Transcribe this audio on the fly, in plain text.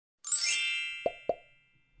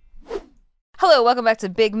Hello, welcome back to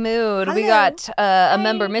Big Mood. Hello. We got a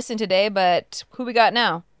member missing today, but who we got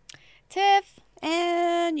now? Tiff.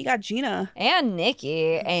 And you got Gina. And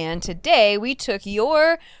Nikki. And today we took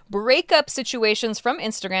your breakup situations from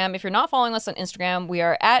Instagram. If you're not following us on Instagram, we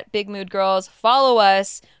are at Big Mood Girls. Follow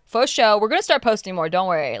us for show. We're going to start posting more. Don't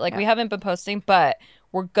worry. We haven't been posting, but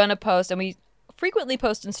we're going to post. And we frequently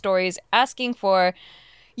post in stories asking for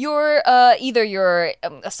your either your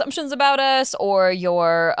assumptions about us or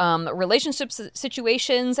your relationship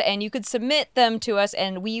situations, and you could submit them to us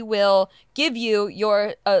and we will give you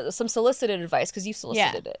your some solicited advice because you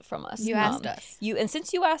solicited it from us. You asked us. And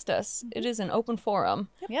since you asked us, it is an open forum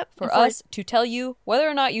for And us to tell you whether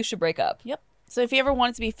or not you should break up. Yep. So if you ever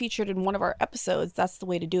wanted to be featured in one of our episodes, that's the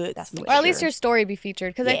way to do it. That's the way. Or at least your story be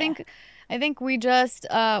featured. Because I think we just,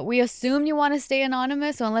 we assume you want to stay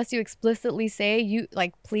anonymous. So unless you explicitly say,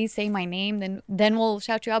 please say my name, then we'll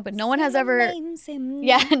shout you out. But no one has ever,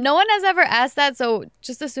 no one has ever asked that. So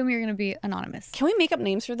just assume you're going to be anonymous. Can we make up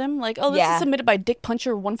names for them? This is submitted by Dick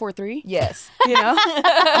Puncher 143. Yes. You know,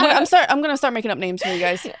 I'm gonna start making up names for you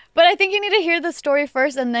guys. But I think you need to hear the story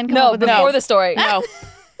first and then come up with before the story. No.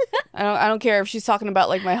 I don't care if she's talking about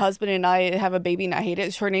my husband and I have a baby and I hate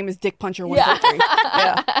it. Her name is Dick Puncher 143.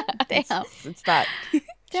 Yeah. Damn. It's that.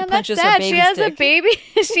 Damn, that's punches her sad. baby's She has a dick. baby.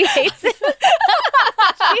 She hates it.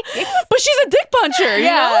 But she's a dick puncher. You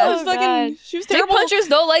know? Oh, God. She was Dick terrible. punchers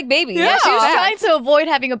don't like babies. Yeah. She was Fact. trying to avoid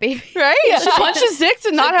having a baby. Right? She punches dick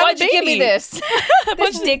to not have a Why'd baby. you give me this?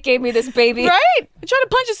 This dick gave me this baby. Right? I tried to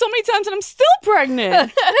punch it so many times and I'm still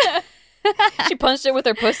pregnant. She punched it with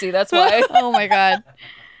her pussy. That's why. Oh my God.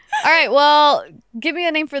 All right, well, give me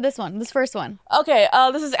a name for this one. This first one. Okay,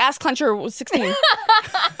 this is Ass Clencher 16.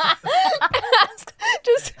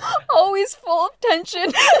 Just always full of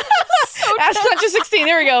tension. So Ass Clencher 16.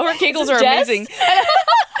 There we go. Her kegels are Jess? amazing.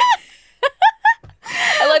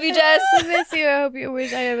 I love you, Jess. I miss you. I hope you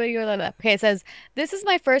wish I had you. Okay, it says, this is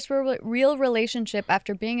my first real relationship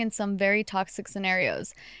after being in some very toxic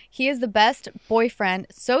scenarios. He is the best boyfriend,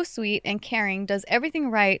 so sweet and caring, does everything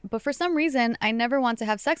right, but for some reason, I never want to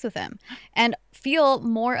have sex with him and feel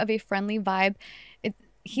more of a friendly vibe.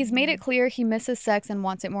 He's made it clear he misses sex and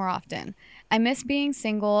wants it more often. I miss being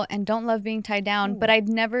single and don't love being tied down, but I'd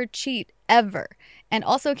never cheat, ever. And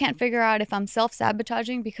also can't figure out if I'm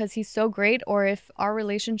self-sabotaging because he's so great or if our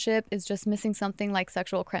relationship is just missing something like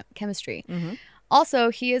sexual chemistry. Mm-hmm.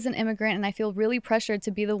 Also, he is an immigrant and I feel really pressured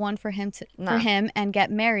to be the one for him and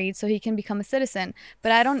get married so he can become a citizen.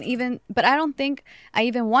 But I don't think I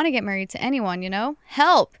even want to get married to anyone, you know?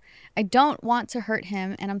 Help! I don't want to hurt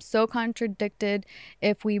him and I'm so contradicted.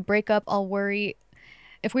 If we break up, I'll worry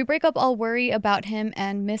about him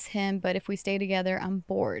and miss him, but if we stay together, I'm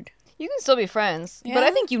bored. You can still be friends, but I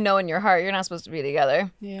think you know in your heart you're not supposed to be together.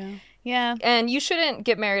 Yeah. Yeah. And you shouldn't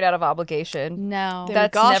get married out of obligation. No.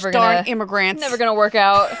 That's Gosh never darn gonna immigrants. never gonna work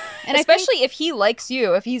out. And especially if he likes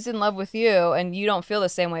you, if he's in love with you, and you don't feel the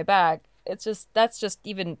same way back. That's just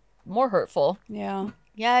even more hurtful. Yeah.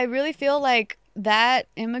 Yeah, I really feel like that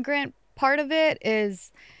immigrant part of it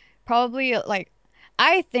is probably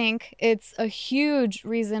I think it's a huge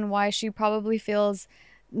reason why she probably feels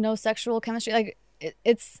no sexual chemistry.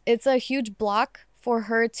 It's a huge block for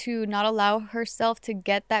her to not allow herself to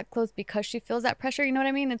get that close because she feels that pressure. You know what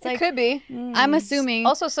I mean? It's It could be. I'm assuming.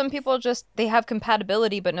 Also, some people they have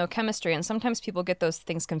compatibility but no chemistry, and sometimes people get those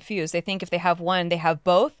things confused. They think if they have one, they have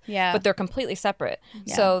both, but they're completely separate.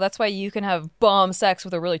 Yeah. So that's why you can have bomb sex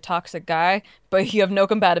with a really toxic guy, but you have no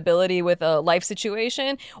compatibility with a life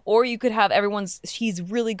situation, or you could have he's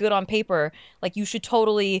really good on paper. You should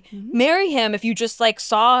totally marry him if you just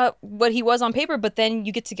saw what he was on paper, but then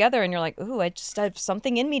you get together and you're like, ooh, I have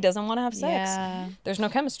something in me doesn't want to have sex. Yeah. There's no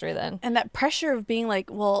chemistry then. And that pressure of being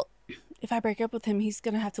well, if I break up with him, he's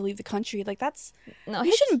going to have to leave the country.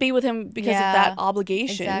 You shouldn't be with him because of that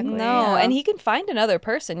obligation. Exactly. No, and he can find another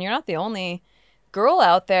person. You're not the only girl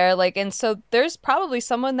out there. And so there's probably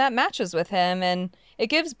someone that matches with him, and it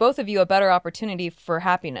gives both of you a better opportunity for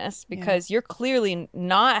happiness because you're clearly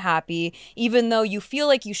not happy, even though you feel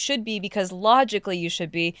like you should be because logically you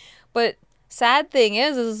should be. But sad thing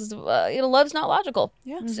is love's not logical.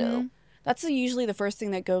 Yeah. So that's usually the first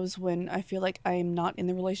thing that goes when I feel like I am not in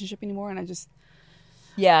the relationship anymore and I just...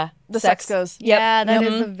 Yeah. The sex goes. Yep. Yeah, that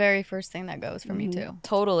is the very first thing that goes for me too.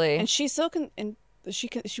 Totally. And she's so... she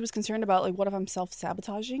was concerned about what if I'm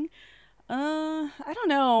self-sabotaging? I don't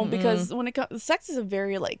know, because when it comes... Sex is a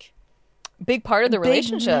very big part of the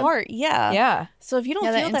relationship. Big part, yeah. Yeah. So if you don't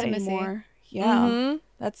feel that intimacy. anymore,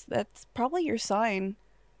 that's probably your sign.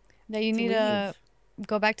 That you need to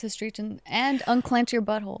go back to the streets and unclench your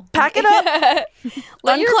butthole. Pack it up,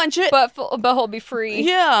 Let your unclench it. butthole be free.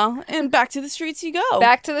 Yeah, and back to the streets you go.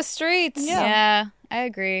 Back to the streets. Yeah, I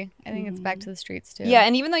agree. I think it's back to the streets too. Yeah,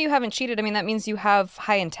 and even though you haven't cheated, I mean, that means you have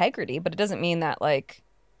high integrity, but it doesn't mean that, like,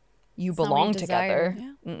 you It's not what belong you together. desire. Yeah.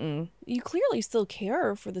 Mm-mm. You clearly still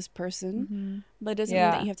care for this person, Mm-hmm. but it doesn't Yeah.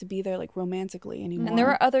 mean that you have to be there like romantically anymore. And there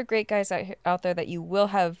are other great guys out there that you will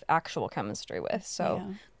have actual chemistry with. So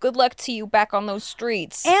Yeah. good luck to you back on those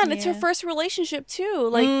streets. And it's her Yeah. first relationship too.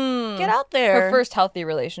 Like, Mm. get out there. Her first healthy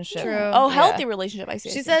relationship. True. Oh, Yeah. healthy relationship. I see.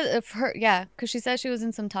 I She see. said if her because she said she was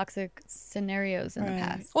in some toxic scenarios in the Right.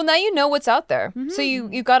 past. Well, now you know what's out there. So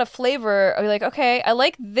you got a flavor of like, okay, I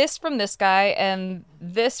like this from this guy and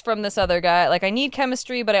this from this other guy. Like, I need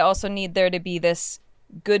chemistry, but I also need there to be this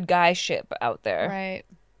good guy ship out there. Right.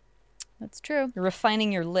 That's true. You're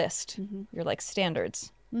refining your list, your like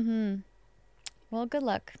standards. Well, good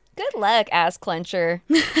luck. Good luck, ass clencher.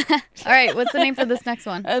 All right, what's the name for this next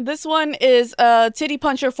one? This one is Titty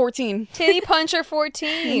Puncher 14. Titty puncher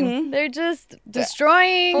 14. They're just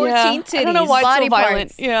destroying. 14 I don't know titties. why it's Body so violent.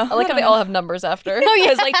 parts. Yeah. I like how they all have numbers after.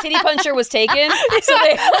 Because like titty puncher was taken. So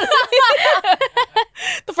they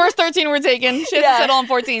The first 13 were taken. She has Yeah. to settle on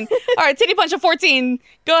 14. All right, Titty Puncher 14.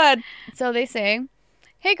 Go ahead. So they say,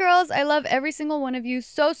 "Hey girls, I love every single one of you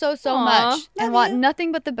so Aw, much and love want you.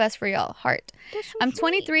 nothing but the best for y'all. Heart." I'm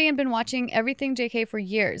 23 and been watching everything JK for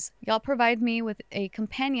years. Y'all provided me with a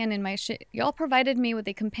companion in my shitty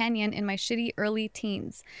early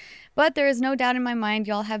teens. But there is no doubt in my mind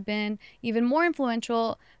y'all have been even more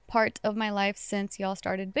influential part of my life since y'all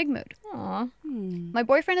started Big Mood. Aw. My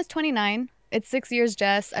boyfriend is 29. It's 6 years,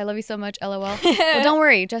 Jess. I love you so much, LOL. Well, don't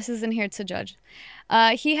worry. Jess isn't here to judge.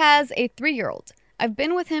 He has a 3-year-old. I've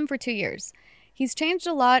been with him for 2 years. He's changed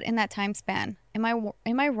a lot in that time span. Am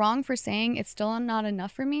I wrong for saying it's still not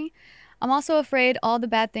enough for me? I'm also afraid all the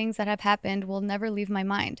bad things that have happened will never leave my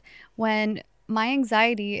mind. When my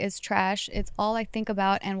anxiety is trash, it's all I think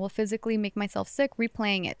about and will physically make myself sick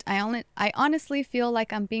replaying it. I honestly feel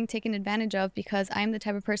like I'm being taken advantage of because I'm the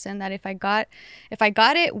type of person that if I got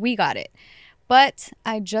it, we got it. But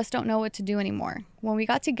I just don't know what to do anymore. When we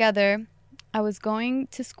got together, I was going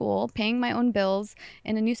to school, paying my own bills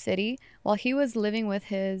in a new city, while he was living with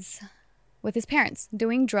his parents,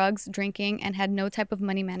 doing drugs, drinking, and had no type of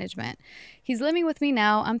money management. He's living with me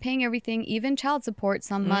now. I'm paying everything, even child support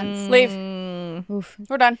some months. Leave. Oof.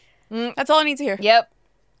 We're done. That's all I need to hear. Yep.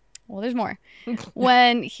 Well, there's more.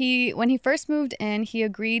 When he first moved in, he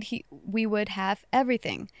agreed we would have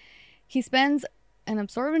everything. He spends an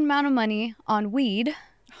absorbent amount of money on weed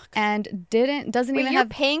and doesn't Wait, even you're have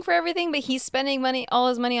paying for everything, but he's spending all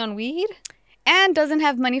his money on weed? and doesn't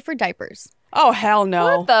have money for diapers. Oh, hell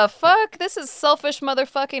no. What the fuck? This is selfish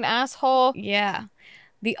motherfucking asshole. Yeah.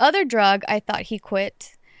 The other drug I thought he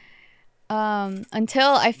quit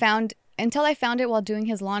until I found it while doing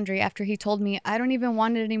his laundry after he told me I don't even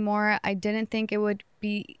want it anymore. I didn't think it would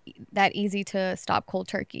be that easy to stop cold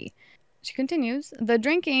turkey. She continues, the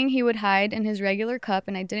drinking he would hide in his regular cup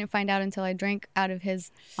and I didn't find out until I drank out of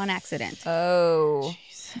his on accident. Oh.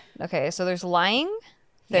 Okay, so there's lying.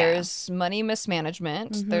 There's money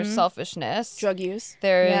mismanagement. There's selfishness. Drug use.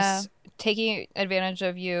 There's Yeah. taking advantage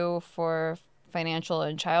of you for financial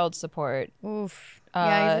and child support. Oof.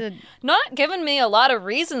 Yeah, he's Not giving me a lot of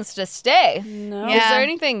reasons to stay. No. Yeah. Is there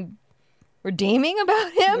anything redeeming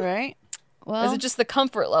about him? Right? Or well, is it just the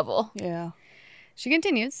comfort level? Yeah. She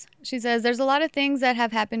continues. She says, there's a lot of things that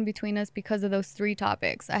have happened between us because of those 3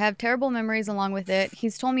 topics. I have terrible memories along with it.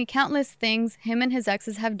 He's told me countless things him and his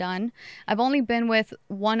exes have done. I've only been with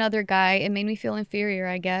one other guy. It made me feel inferior,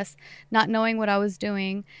 I guess, not knowing what I was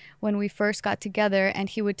doing when we first got together, and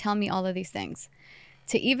he would tell me all of these things.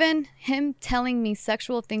 To even him telling me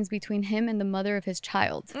sexual things between him and the mother of his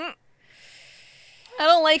child. I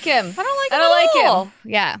don't like him. I don't like I it don't at like all. him.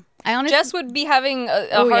 Yeah. I honestly... Jess would be having a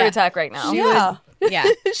Oh, heart yeah. attack right now. Yeah. Yeah.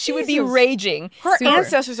 She would be Jesus. raging. Her Super.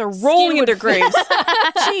 ancestors are rolling in would their graves.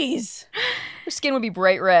 Jeez. Her skin would be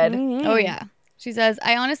bright red. Oh, yeah. She says,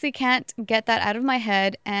 I honestly can't get that out of my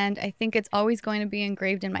head, and I think it's always going to be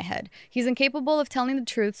engraved in my head. He's incapable of telling the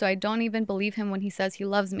truth, so I don't even believe him when he says he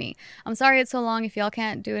loves me. I'm sorry it's so long. If y'all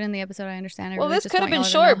can't do it in the episode, I understand. I Well, really this just could have want been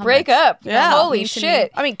y'all to know short. how Break much up. Yeah. Holy mean to me.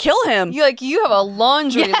 shit. I mean, kill him. You have a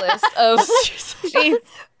laundry list of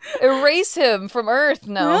erase him from Earth.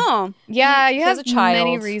 No. No. Yeah, He you has have a child.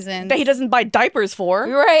 many reasons. That he doesn't buy diapers for.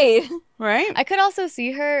 Right. Right? I could also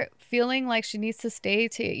see her feeling like she needs to stay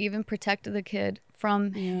to even protect the kid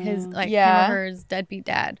from his him Yeah. or her's deadbeat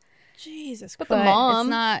dad. Jesus But Christ. the But mom. it's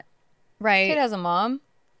not right. Kid has a mom.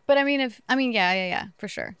 But yeah, for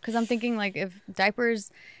sure. Because I'm thinking like if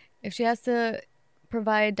she has to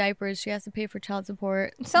provide diapers. She has to pay for child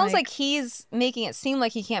support. It sounds like he's making it seem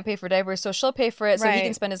like he can't pay for diapers, so she'll pay for it so he Right.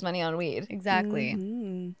 can spend his money on weed. Exactly.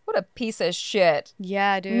 Mhm. What a piece of shit.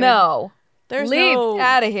 Yeah, dude. No. There's Leave. no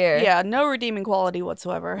Out of here. Yeah, no redeeming quality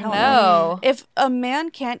whatsoever. Hell No. If a man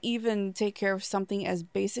can't even take care of something as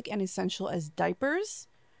basic and essential as diapers,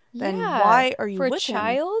 then Yeah. why are you For a with him?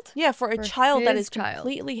 child? Yeah, for a For child that his is child.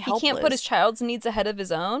 completely He helpless. can't put his child's needs ahead of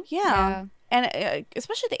his own? Yeah. Yeah. And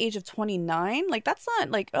especially at the age of 29, like that's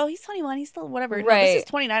not like, oh, he's 21, he's still whatever. No, Right. this is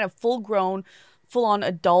 29, a full-grown, full-on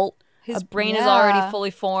adult. His brain is already yeah.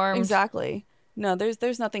 fully formed. Exactly. No,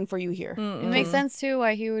 there's nothing for you here. It makes sense too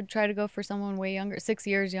why he would try to go for someone way younger, 6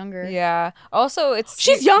 years younger. Yeah. Also, it's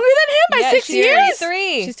She's younger than him by yeah, 6 she's years?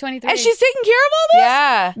 23. She's 23. And she's taking care of all this?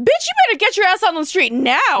 Yeah. Bitch, you better get your ass out on the street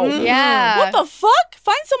now. Yeah. What the fuck?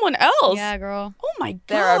 Find someone else. Yeah, girl. Oh my god.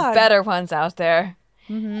 There are better ones out there.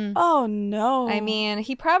 Mm-hmm. Oh no. I mean,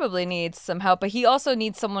 he probably needs some help, but he also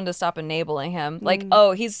needs someone to stop enabling him. Like,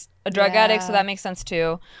 oh, he's a drug addict, so Yeah. that makes sense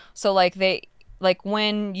too. So like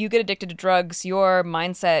when you get addicted to drugs, your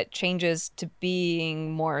mindset changes to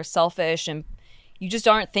being more selfish, and you just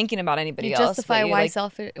aren't thinking about anybody You else. justify but you, why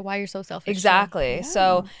like, why you're so selfish. too. exactly.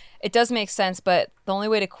 So it does make sense, but the only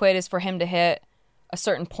way to quit is for him to hit a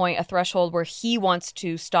certain point, a threshold where he wants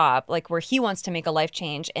to stop, like where he wants to make a life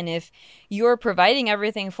change. And if you're providing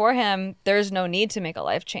everything for him, there's no need to make a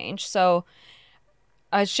life change. So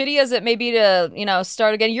as shitty as it may be to,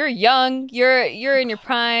 start again, you're young, you're in your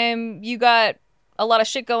prime, you got a lot of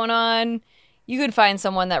shit going on. You could find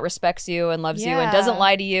someone that respects you and loves you and doesn't Yeah.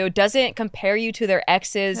 lie to you, doesn't compare you to their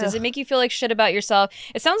exes, doesn't make you feel like shit about yourself.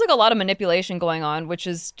 It sounds like a lot of manipulation going on, which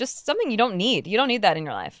is just something you don't need. You don't need that in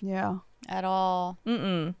your life. Yeah. At all.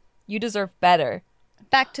 Mm-mm. You deserve better.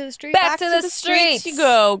 Back to the street. Back to the streets. you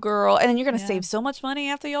go, girl. And then you're gonna save so much money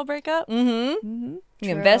after y'all break up. Mm-hmm. Mm-hmm. You True.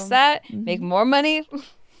 invest that, make more money.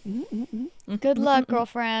 Good luck,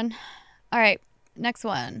 girlfriend. All right. Next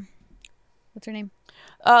one. What's her name?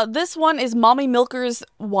 This one is Mommy Milkers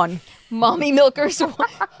 1. Mommy milkers.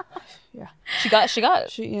 Yeah. She got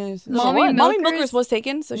it. She is. Mommy Mommy Milkers? Milkers was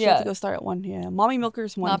taken, so she Yeah. had to go start at 1. Yeah. Mommy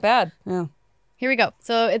Milkers 1. Not bad. Yeah. Here we go.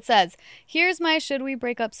 So it says, here's my should we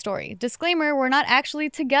break up story. Disclaimer, we're not actually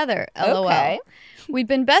together. LOL. Okay. We'd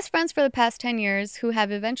been best friends for the past 10 years who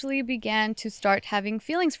have eventually began to start having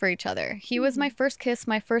feelings for each other. He was my first kiss,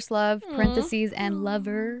 my first love, parentheses, and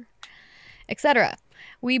lover, etc.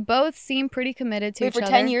 We both seem pretty committed to Wait, each for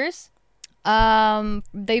other. 10 years?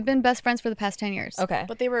 They've been best friends for the past 10 years. Okay.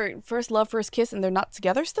 But they were first love, first kiss, and they're not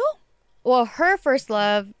together still? Well, her first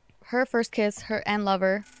love, her first kiss, her and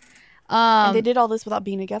lover. And they did all this without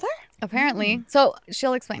being together? Apparently. So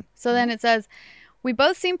she'll explain. So then it says, we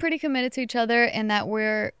both seem pretty committed to each other and that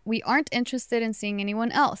we aren't interested in seeing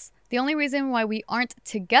anyone else. The only reason why we aren't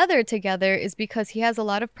together is because he has a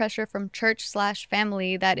lot of pressure from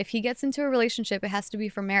church/family that if he gets into a relationship, it has to be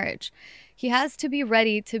for marriage. He has to be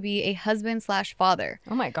ready to be a husband/father.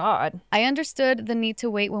 Oh my God. I understood the need to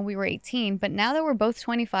wait when we were 18, but now that we're both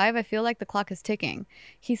 25, I feel like the clock is ticking.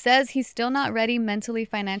 He says he's still not ready mentally,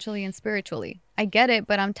 financially, and spiritually. I get it,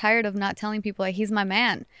 but I'm tired of not telling people that he's my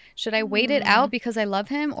man. Should I wait it out because I love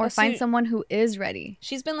him or Oh, so find someone who is ready?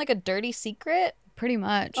 She's been like a dirty secret? Pretty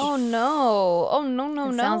much. Oh no. Oh no, no,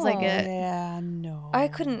 It no. sounds like it. Yeah, no. I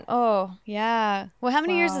couldn't. Oh. Yeah. Well, how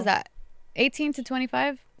many years Wow. is that? 18 to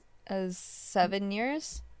 25? As 7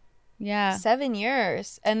 years? Yeah. 7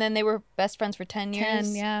 years. And then they were best friends for 10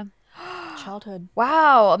 years? 10, yeah. Childhood.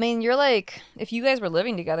 Wow. I mean, you're like, if you guys were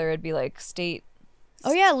living together, it'd be like state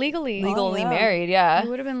Oh, yeah, legally. legally yeah. married. Yeah. You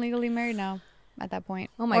would have been legally married now at that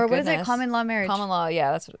point. Oh my Or what is it? goodness. Common law marriage. Common law.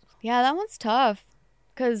 Yeah, that's what. Yeah, that one's tough.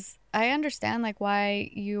 Because I understand, like,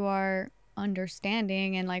 why you are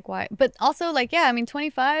understanding and, like, why. But also, like, yeah, I mean,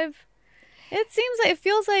 25, it seems like, it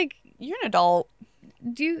feels like, You're an adult.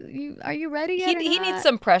 are you ready yet? He needs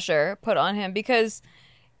some pressure put on him because,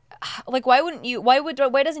 like, why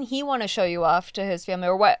doesn't he want to show you off to his family,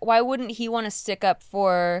 or why wouldn't he want to stick up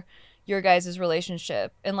for your guys'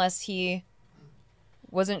 relationship unless he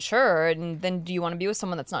wasn't sure? And then do you want to be with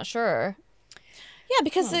someone that's not sure? Yeah,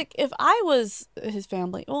 because like if I was his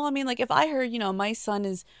family, well, I mean, like if I heard, my son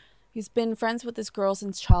he's been friends with this girl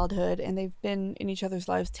since childhood, and they've been in each other's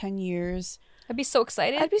lives 10 years. I'd be so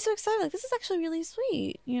excited. I'd be so excited. Like, this is actually really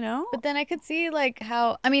sweet, But then I could see, like,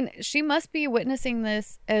 how, I mean, she must be witnessing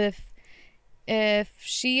this if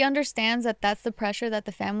she understands that that's the pressure that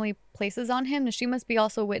the family places on him, then she must be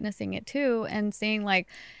also witnessing it too and seeing, like,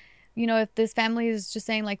 if this family is just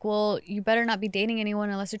saying, like, well, you better not be dating anyone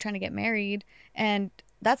unless you're trying to get married. And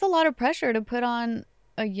that's a lot of pressure to put on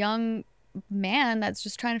a young man that's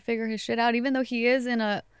just trying to figure his shit out, even though he is in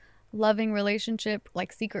a loving relationship,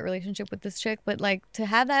 like secret relationship with this chick, but like to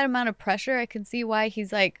have that amount of pressure, I can see why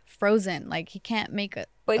he's like frozen. Like he can't make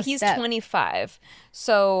But a he's step. 25.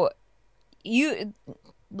 So you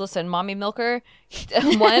listen, mommy milker,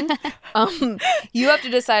 one, you have to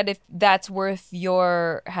decide if that's worth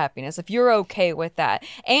your happiness, if you're okay with that.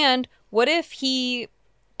 And what if he,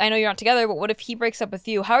 I know you're not together, but what if he breaks up with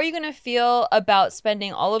you? How are you going to feel about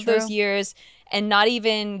spending all of those True. years and not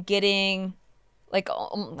even getting, like,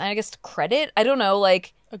 I guess credit? I don't know,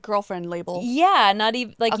 like, A girlfriend label. yeah, not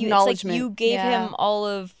even like you. It's like Acknowledgement. you gave Yeah. him all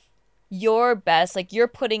of your best. Like you're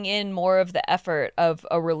putting in more of the effort of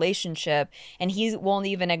a relationship, and he won't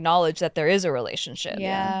even acknowledge that there is a relationship.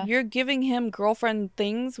 Yeah. You're giving him girlfriend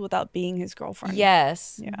things without being his girlfriend.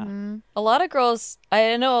 Yes. Yeah. Mhm. A lot of girls.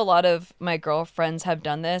 I know a lot of my girlfriends have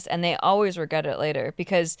done this, and they always regret it later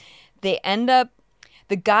because they end up.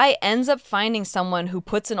 The guy ends up finding someone who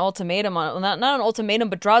puts an ultimatum on, well, not an ultimatum,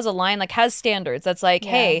 but draws a line, like has standards. That's like,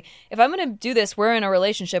 Yeah. hey, if I'm going to do this, we're in a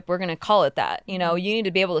relationship, we're going to call it that. You know, you need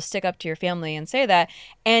to be able to stick up to your family and say that.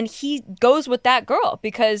 And he goes with that girl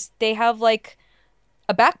because they have like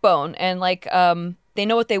a backbone and like they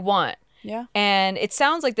know what they want. Yeah. And it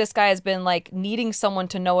sounds like this guy has been like needing someone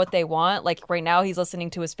to know what they want. Like right now he's listening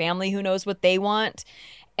to his family who knows what they want.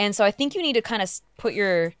 And so I think you need to kind of put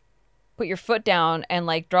your foot down and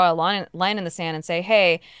like draw a line in the sand and say,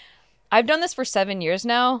 hey, I've done this for 7 years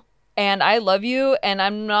now and I love you and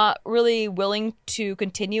I'm not really willing to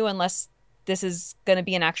continue unless this is going to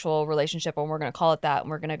be an actual relationship and we're going to call it that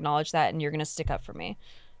and we're going to acknowledge that and you're going to stick up for me.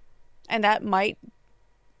 And that might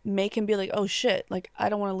make him be like, oh shit, like I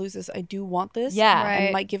don't want to lose this. I do want this. Yeah. Right.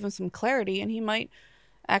 And might give him some clarity, and he might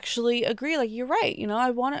actually agree, like, you're right, you know,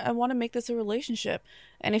 I want to make this a relationship.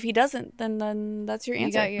 And if he doesn't, then that's your You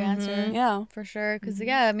answer. got your answer. Yeah. For sure. Because,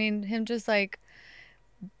 yeah, I mean, him just like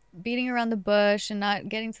beating around the bush and not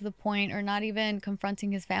getting to the point or not even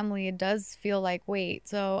confronting his family, it does feel like, wait,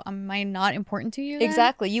 so am I not important to you then?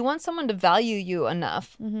 Exactly. You want someone to value you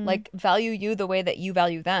enough, like value you the way that you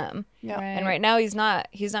value them. Yeah. And right now he's not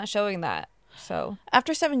showing that. So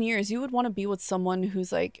After 7 years, you would want to be with someone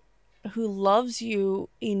who's like, who loves you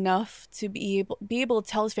enough to be able to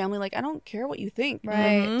tell his family, like, I don't care what you think.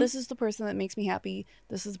 Right. Like, this is the person that makes me happy.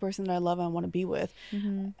 This is the person that I love and I want to be with.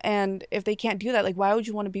 Mm-hmm. And if they can't do that, like, why would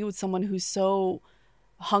you want to be with someone who's so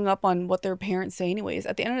hung up on what their parents say anyways?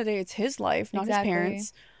 At the end of the day, it's his life, not Exactly. his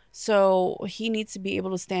parents. So he needs to be able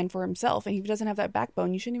to stand for himself. And if he doesn't have that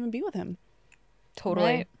backbone, you shouldn't even be with him. totally.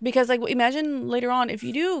 Right. Because, like, imagine later on, if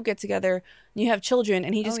you do get together and you have children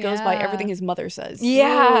and he just Oh, goes by yeah. everything his mother says.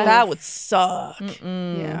 Yeah. That would suck.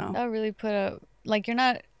 Mm-mm. Yeah. That would really put a, like, you're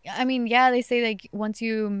not, I mean, yeah, they say like once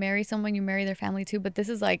you marry someone, you marry their family too, but this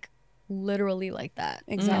is like literally like that.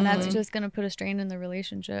 Exactly. And that's just going to put a strain in the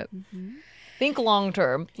relationship. Think long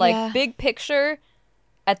term, like Yeah. big picture.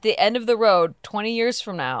 At the end of the road, 20 years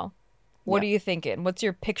from now, what Yeah. are you thinking? What's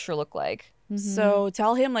your picture look like? So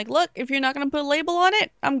tell him, like, look, if you're not going to put a label on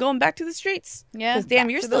it, I'm going back to the streets. Yeah. Because, damn,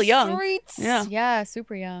 you're To still the young. streets. Yeah. Yeah,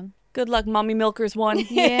 super young. Good luck, Mommy Milkers one.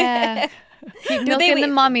 Yeah. Keep milking wait- the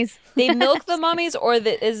mommies. They milk the mommies, or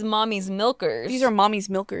is mommy's milkers? These are Mommy's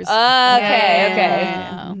Milkers. Okay,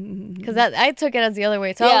 Yeah. okay. Because I took it as the other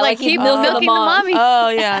way. So I Yeah, was like like, he keep milking the milking the mom. mommies. Oh,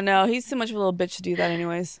 yeah, no. He's too much of a little bitch to do that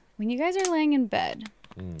anyways. When you guys are laying in bed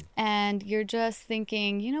and you're just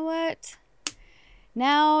thinking, you know what?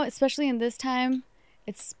 Now, especially in this time,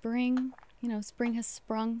 it's spring. You know, spring has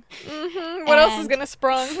sprung. What else is And- gonna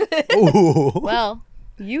sprung? Ooh. Well,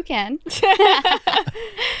 you can.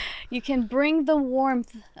 You can bring the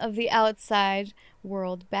warmth of the outside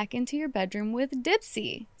world back into your bedroom with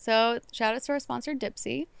Dipsy. So, shout out to our sponsor,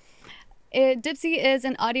 Dipsy. Dipsy is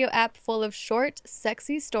an audio app full of short,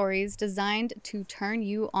 sexy stories designed to turn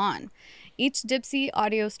you on. Each Dipsy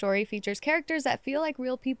audio story features characters that feel like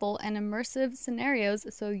real people and immersive scenarios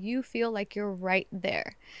so you feel like you're right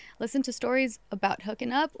there. Listen to stories about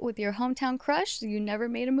hooking up with your hometown crush you never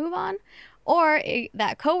made a move on, or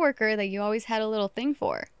that coworker that you always had a little thing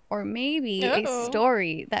for. Or maybe a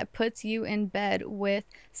story that puts you in bed with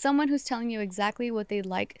someone who's telling you exactly what they'd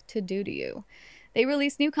like to do to you. They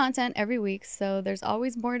release new content every week, so there's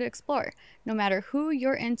always more to explore, no matter who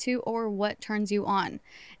you're into or what turns you on.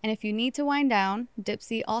 And if you need to wind down,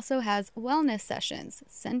 Dipsy also has wellness sessions,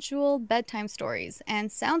 sensual bedtime stories, and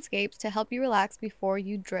soundscapes to help you relax before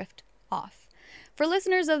you drift off. For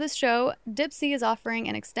listeners of this show, Dipsy is offering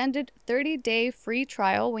an extended 30-day free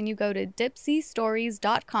trial when you go to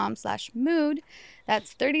dipsystories.com/mood.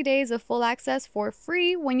 That's 30 days of full access for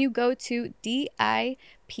free when you go to DIPSEA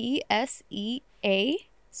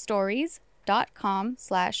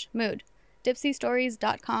stories.com/mood.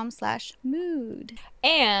 dipsystories.com/mood.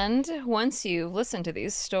 And once you listen to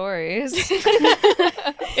these stories,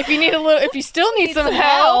 If you still need some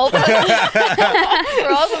help.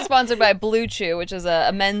 We're also sponsored by Blue Chew, which is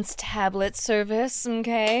a men's tablet service.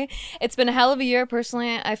 Okay, it's been a hell of a year.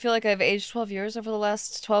 Personally, I feel like I've aged 12 years over the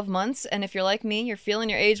last 12 months. And if you're like me, you're feeling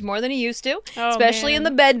your age more than you used to, especially in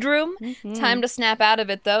the bedroom. Time to snap out of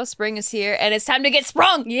it, though. Spring is here, and it's time to get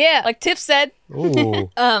sprung. Yeah, like Tiff said. Ooh.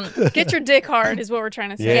 Get your dick hard is what we're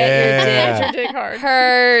trying to say. Yeah. Get your dick hard.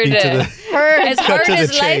 Heard. Heard. As Cut hard to the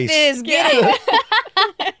as life chase. is, get it.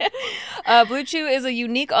 Blue Chew is a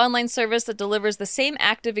unique online service that delivers the same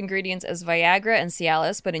active ingredients as Viagra and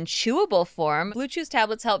Cialis, but in chewable form. Blue Chew's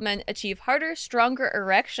tablets help men achieve harder, stronger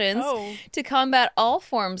erections to combat all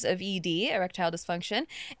forms of ED, erectile dysfunction.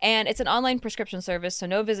 And it's an online prescription service, so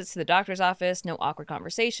no visits to the doctor's office, no awkward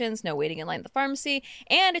conversations, no waiting in line at the pharmacy,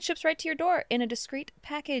 and it ships right to your door in a discreet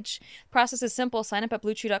package. The process is simple. Sign up at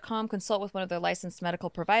BlueChew.com, consult with one of their licensed medical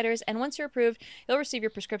providers, and once you're approved, you'll receive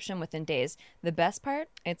your prescription within days. The best part?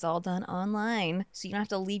 It's all done online, so you don't have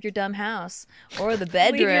to leave your dumb house or the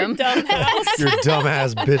bedroom. Dumb house. Your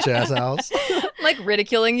dumbass bitch ass house. I'm like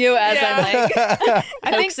ridiculing you as I'm like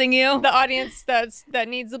coaxing you. The audience that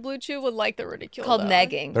needs the Blue Chew would like the ridicule. Called though.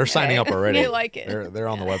 negging. They're signing up already. They like it. They're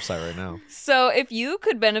on the website right now. So if you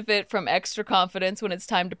could benefit from extra confidence when it's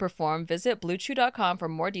time to perform, visit BlueChew.com for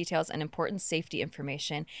more details and important safety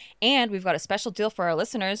information. And we've got a special deal for our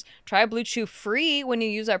listeners. Try Blue Chew free when you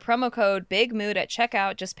use our promo code BIGMOOD at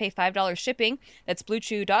checkout. Just pay $5 shipping. That's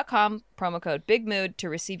BlueChew.com, promo code BIGMOOD to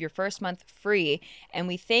receive your first month free. And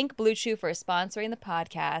we thank Blue Chew for sponsoring the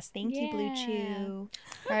podcast. Thank you, Blue Chew.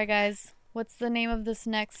 All right, guys. What's the name of this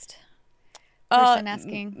next person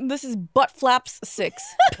asking? This is Butt Flaps 6.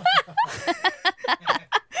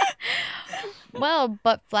 Well,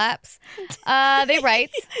 butt flaps. They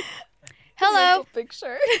write, hello.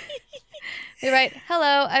 Picture. They write,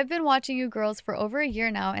 hello. I've been watching you girls for over a year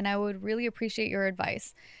now, and I would really appreciate your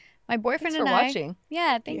advice. My boyfriend Thanks and for I. watching.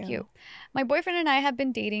 Yeah, thank you. My boyfriend and I have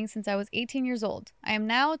been dating since I was 18 years old. I am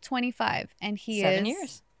now 25, and he 7 is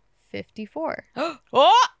years. 54.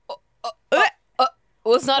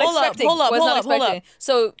 Was not expecting. Hold up.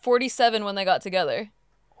 So 47 when they got together.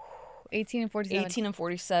 18 and 47. 18 and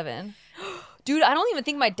 47. Dude, I don't even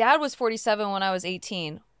think my dad was 47 when I was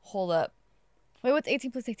 18. Hold up. Wait, what's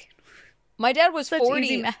 18 plus 18? My dad was Such 40.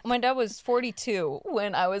 easy math. My dad was 42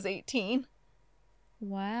 when I was 18.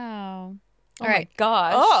 Wow. Oh All right. my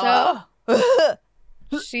gosh.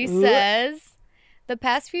 So she says, the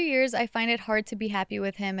past few years, I find it hard to be happy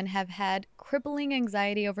with him and have had crippling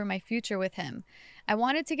anxiety over my future with him. I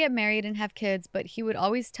wanted to get married and have kids, but he would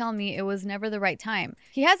always tell me it was never the right time.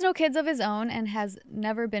 He has no kids of his own and has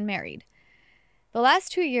never been married. The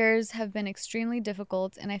last 2 years have been extremely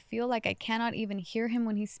difficult, and I feel like I cannot even hear him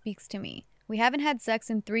when he speaks to me. We haven't had sex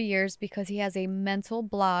in 3 years because he has a mental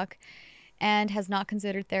block and has not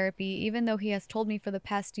considered therapy, even though he has told me for the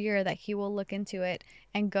past year that he will look into it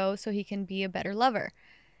and go so he can be a better lover.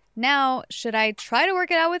 Now, should I try to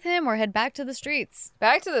work it out with him or head back to the streets?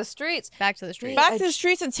 Back to the streets. Back to the streets. Back to the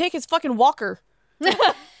streets and take his fucking walker. What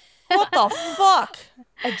the fuck?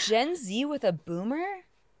 A Gen Z with a boomer?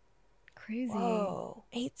 Crazy. Whoa.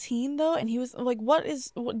 18 though, and he was like, what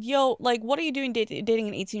are you doing dating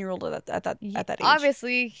an 18-year-old at that age?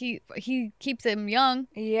 Obviously, he keeps him young.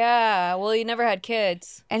 Yeah. Well, he never had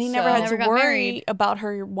kids. And he so- never had Never to got worry married. about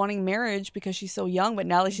her wanting marriage because she's so young, but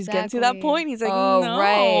now that she's getting to that Exactly. point, he's like, Oh, no.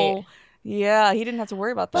 right. Yeah, he didn't have to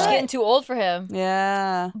worry about She's that. getting too old for him.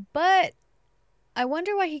 Yeah. But I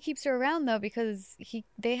wonder why he keeps her around though, because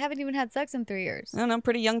they haven't even had sex in 3 years. I don't know,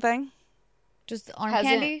 pretty young thing, Just arm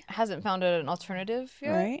candy. Hasn't found an alternative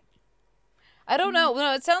yet. right? I don't know.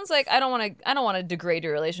 No, it sounds like I don't want to degrade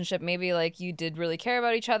your relationship. Maybe like you did really care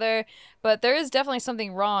about each other, but there is definitely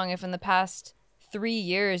something wrong if in the past 3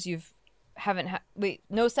 years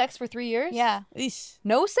no sex for 3 years? Yeah. Eesh.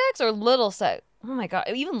 No sex or little sex? Oh my god,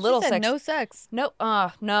 even little She said sex. no sex. No,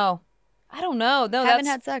 no. I don't know. No, Haven't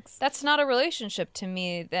had sex. that's not a relationship to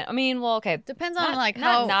me. I mean, well, okay. Depends on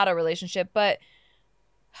not a relationship, but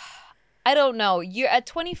I don't know. You're at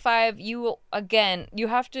 25, you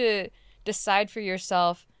have to decide for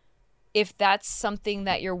yourself if that's something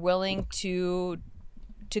that you're willing to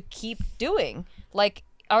keep doing. Like,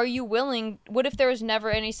 are you willing? What if there was never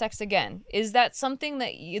any sex again? Is that something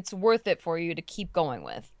that it's worth it for you to keep going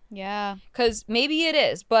with? Yeah. Because maybe it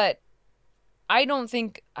is, but I don't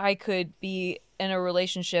think I could be in a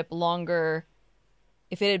relationship longer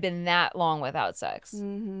if it had been that long without sex.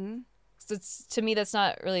 Mm-hmm. To me, that's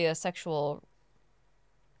not really a sexual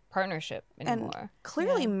partnership anymore.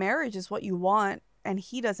 Clearly, marriage is what you want and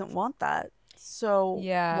he doesn't want that. So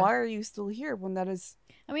Yeah. why are you still here when that is?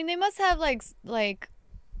 I mean, they must have like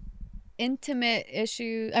intimate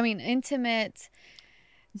issues. I mean, intimate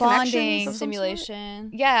Connections bonding. of some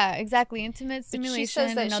Simulation. Yeah, exactly. Intimate But stimulation. she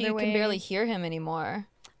says that in she other can barely ways. hear him anymore.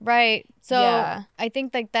 Right. So Yeah. I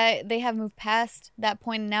think like that they have moved past that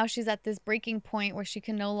point. And now she's at this breaking point where she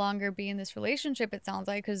can no longer be in this relationship. It sounds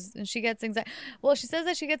like because she gets anxiety. Well, she says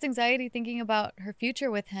that she gets anxiety thinking about her future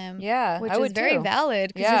with him. Yeah, which I is would very too.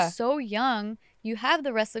 valid because Yeah. you're so young. You have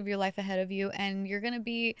the rest of your life ahead of you, and you're gonna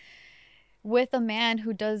be with a man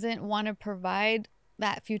who doesn't want to provide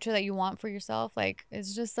that future that you want for yourself. Like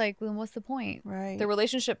it's just like, then what's the point? Right. The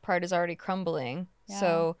relationship part is already crumbling. Yeah.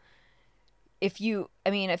 So I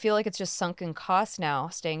feel like it's just sunken cost now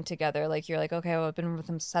staying together. Like you're like, okay, well, I've been with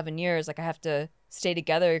him 7 years. Like I have to stay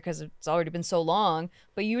together because it's already been so long.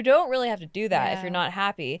 But you don't really have to do that if Yeah. you're not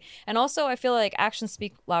happy. And also I feel like actions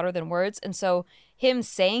speak louder than words. And so him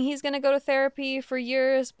saying he's going to go to therapy for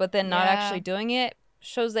years, but then not Yeah. actually doing it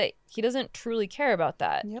shows that he doesn't truly care about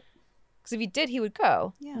that. Yep. Because if he did, he would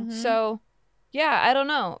go. Yeah. Mhm. So, yeah, I don't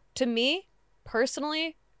know. To me,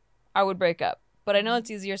 personally, I would break up. But I know it's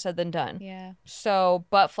easier said than done. Yeah. So,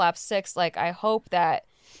 Butt Flap 6, like, I hope that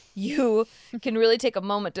you can really take a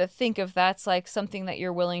moment to think if that's, like, something that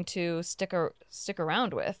you're willing to stick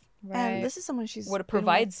around with. Right. And this is someone she's What it been with-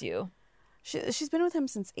 provides you She's been with him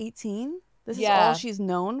since 18. This is Yeah. all she's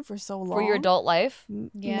known for so long. for your adult life.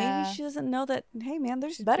 Yeah. Maybe she doesn't know that, hey, man,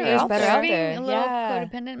 there's better There's out better there. out being there. a little Yeah.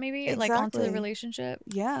 codependent, maybe like onto the Exactly. relationship.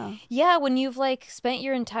 Yeah. Yeah, when you've, like, spent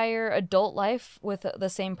your entire adult life with the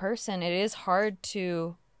same person, it is hard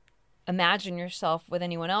to imagine yourself with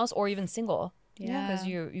anyone else or even single. Yeah. Because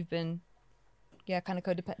you've been, kind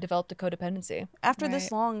of developed a codependency. After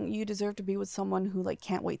this Right. long, you deserve to be with someone who, like,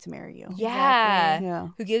 can't wait to marry you. Yeah. Yeah.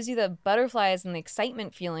 Who gives you the butterflies and the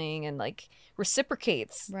excitement feeling and, like,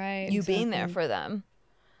 reciprocates Right. you being there Exactly. for them.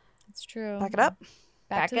 It's true. Back it up.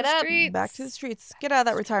 Back to it the up. streets. Back to the streets. Get out of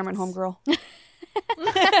that retirement home, girl.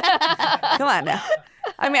 Come on now.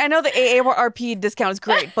 I mean, I know the AARP discount is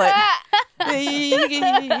great, but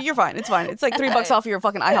you're fine. It's fine. It's like $3 off your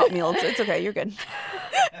fucking IHOP meal. It's okay. You're good.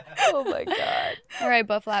 Oh my god. All right,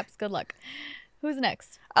 Butt Flaps. Good luck. Who's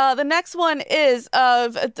next? The next one is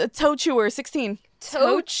Toe Chewer 16.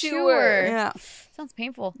 Toe chewer. Yeah. Sounds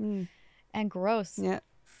painful Mm. and gross. Yeah.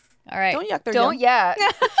 All right. Don't yuck their Don't yum.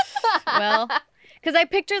 Well, because I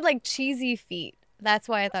pictured like cheesy feet. That's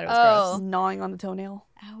why I thought it was Oh. Gnawing on the toenail.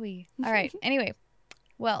 gross. Owie. All right. Anyway,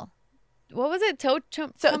 well, what was it? So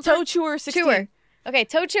comfort? Toe Chewer 16. Chewer. Okay,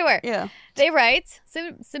 toe chewer. Yeah. They write,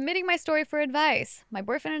 submitting my story for advice. My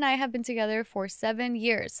boyfriend and I have been together for 7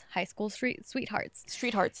 years. High school sweethearts.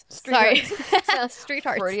 Street hearts. Sorry. Street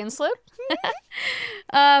hearts. Freudian slip?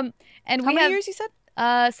 And How we many have years you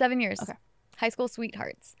said? 7 years. Okay. High school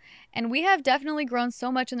sweethearts. And we have definitely grown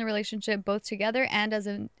so much in the relationship, both together and as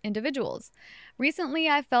individuals. Recently,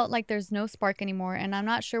 I felt like there's no spark anymore, and I'm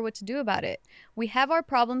not sure what to do about it. We have our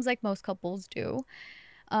problems like most couples do.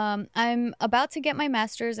 I'm about to get my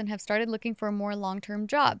master's and have started looking for a more long-term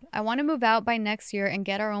job. I want to move out by next year and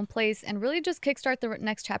get our own place and really just kickstart the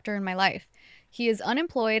next chapter in my life. He is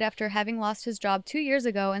unemployed after having lost his job 2 years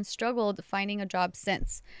ago and struggled finding a job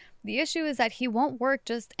since. The issue is that he won't work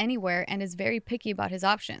just anywhere and is very picky about his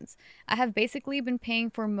options. I have basically been paying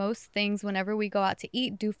for most things whenever we go out to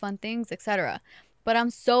eat, do fun things, etc. But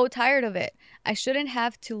I'm so tired of it. I shouldn't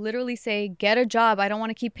have to literally say, get a job. I don't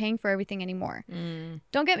want to keep paying for everything anymore.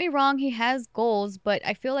 Don't get me wrong, he has goals, but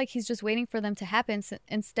I feel like he's just waiting for them to happen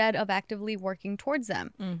instead of actively working towards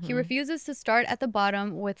them. He refuses to start at the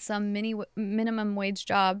bottom with some minimum wage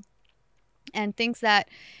job and thinks that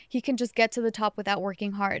he can just get to the top without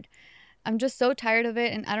working hard. I'm just so tired of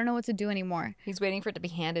it and I don't know what to do anymore. He's waiting for it to be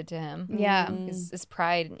handed to him. Yeah. His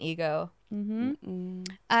pride and ego.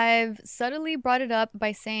 I've subtly brought it up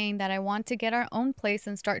by saying that I want to get our own place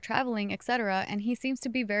and start traveling, etc., and he seems to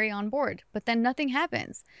be very on board. But then nothing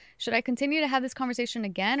happens. Should I continue to have this conversation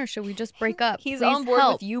again, or should we just break up? He's Please on board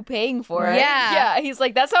help. with you paying for it. Yeah. Yeah. He's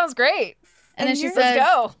like, that sounds great. And then she Let's says,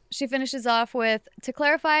 go. she finishes off with, to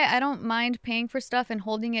clarify, I don't mind paying for stuff and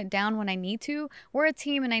holding it down when I need to. We're a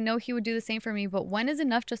team and I know he would do the same for me, but when is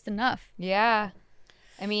enough just enough? Yeah.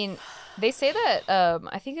 I mean, they say that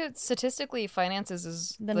I think it's statistically finances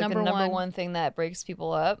is The like number the number one. one thing that breaks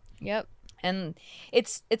people up. Yep. And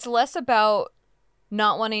it's less about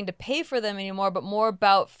not wanting to pay for them anymore, but more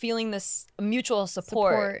about feeling this mutual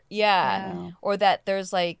support. Support. Yeah. Yeah. Or that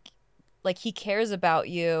there's like he cares about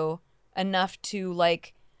you enough to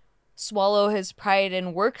like swallow his pride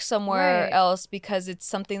and work somewhere Right. else because it's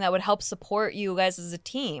something that would help support you guys as a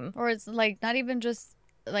team. Or it's like not even just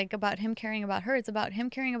like about him caring about her. It's about him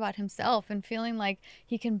caring about himself and feeling like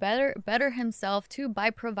he can better himself too by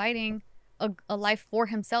providing a life for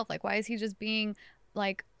himself. Like, why is he just being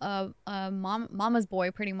like a mama's boy,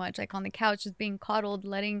 pretty much, like on the couch, just being coddled,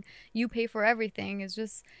 letting you pay for everything? It's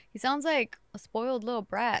just, he sounds like a spoiled little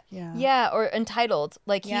brat. Yeah. Yeah, or entitled.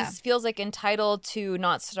 Like Yeah. he feels like entitled to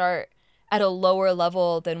not start at a lower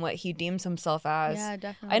level than what he deems himself as. Yeah,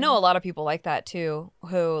 definitely. I know a lot of people like that too,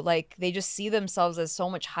 who like they just see themselves as so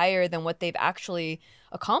much higher than what they've actually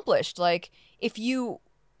accomplished. Like if you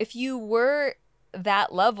were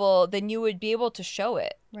that level, then you would be able to show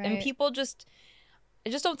it. And Right. people just I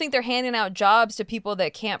just don't think they're handing out jobs to people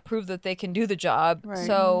that can't prove that they can do the job. Right.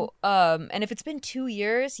 So, and if it's been 2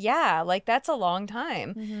 years, yeah, like that's a long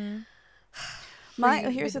time. Mm-hmm.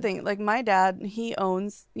 Here's the thing. Like my dad, he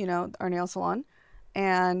owns, our nail salon,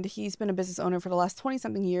 and he's been a business owner for the last 20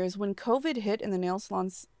 something years. When COVID hit and the nail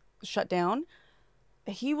salons shut down,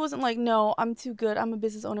 he wasn't like, no, I'm too good, I'm a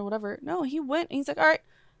business owner, whatever. No, he went and he's like, all right,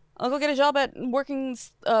 I'll go get a job at working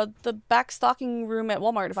the back stocking room at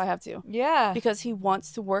Walmart if I have to, Yeah. because he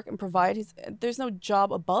wants to work and provide. There's no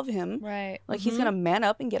job above him. Right. Like he's gonna man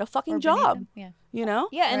up and get a fucking Or beneath job. him. Yeah.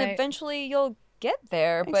 Yeah, and Right. eventually you'll get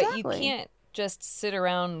there, but you Exactly. can't just sit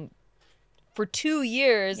around for 2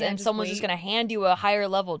 years Yeah, and just someone's just wait. going to hand you a higher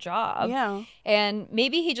level job. Yeah. And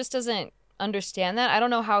maybe he just doesn't understand that. I don't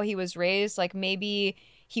know how he was raised. Like maybe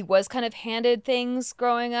he was kind of handed things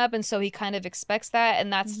growing up, and so he kind of expects that,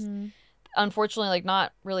 and that's Mm-hmm. unfortunately like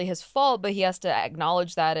not really his fault, but he has to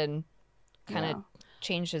acknowledge that and kind of Yeah.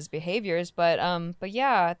 change his behaviors. But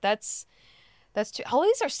yeah, that's too. All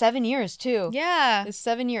these are 7 years too. Yeah. This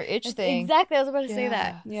 7-year itch It's thing. Exactly. I was about to say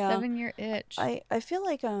that. Yeah. 7-year itch. I feel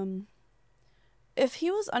like if he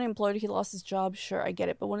was unemployed, he lost his job, sure, I get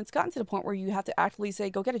it. But when it's gotten to the point where you have to actively say,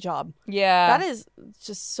 go get a job, Yeah. that is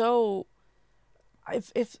just so.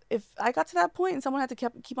 If I got to that point and someone had to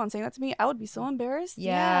keep on saying that to me, I would be so embarrassed.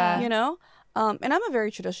 Yeah. You know? And I'm a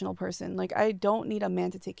very traditional person. Like, I don't need a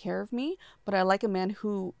man to take care of me, but I like a man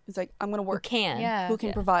who is like, I'm going to Who work, can. Yeah. who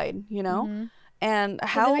can provide, Mhm. And 'Cause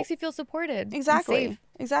how. it makes you feel supported. and Exactly. safe.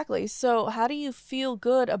 Exactly. So how do you feel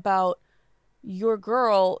good about your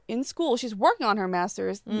girl in school? She's working on her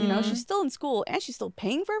master's, she's still in school and she's still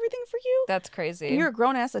paying for everything for you. That's crazy. And you're a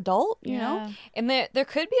grown ass adult, you know? Yeah. And there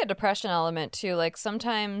could be a depression element too. Like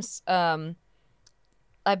sometimes I've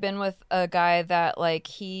been with a guy that like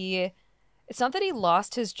it's not that he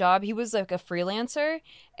lost his job. He was like a freelancer,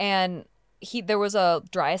 and there was a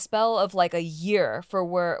dry spell of like a year for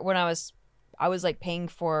when I was like paying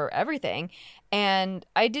for everything, and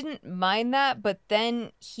I didn't mind that, but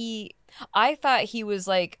then I thought he was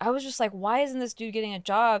like, I was just like, why isn't this dude getting a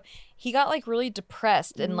job? He got like really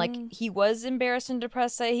depressed, and like he was embarrassed and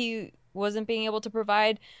depressed that he wasn't being able to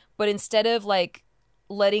provide, but instead of like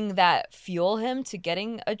letting that fuel him to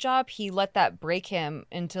getting a job, he let that break him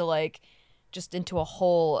into like just into a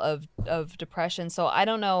hole of depression. So I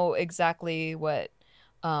don't know exactly what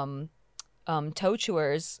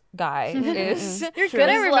Tochuer's guy is. You're good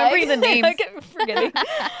at remembering the names. I keep forgetting.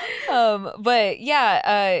 But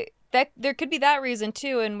yeah, that there could be that reason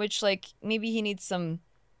too, in which like maybe he needs some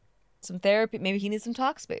therapy. Maybe he needs some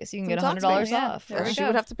talk space. You can Some get talk $100 space, off. There That we she go.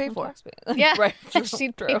 would have to pay Some for. talk space. Yeah. Right.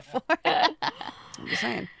 She'd True. pay for it. I'm just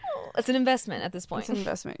saying. It's an investment at this point. It's an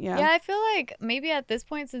investment. Yeah. Yeah, I feel like maybe at this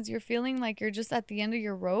point, since you're feeling like you're just at the end of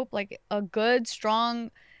your rope, like a good, strong,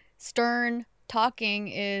 stern talking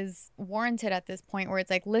is warranted at this point, where it's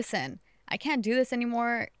like, listen, I can't do this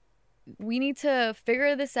anymore. We need to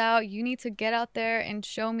figure this out. You need to get out there and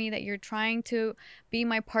show me that you're trying to be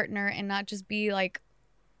my partner and not just be like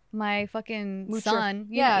my fucking Moocher. son.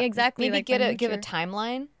 Yeah, exactly. Maybe like give my a moocher.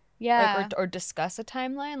 timeline. Yeah. Like, or discuss a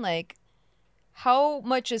timeline. Like, how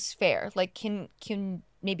much is fair? Like, can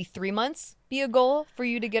maybe 3 months be a goal for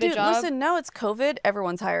you to get Dude, a job? listen, now it's COVID.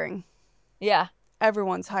 Everyone's hiring. Yeah.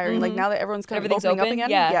 Everyone's hiring. Like Mhm. now that everyone's kind of Everything's opening open? up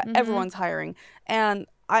again. Yeah. Mhm. Everyone's hiring. And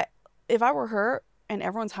if I were her and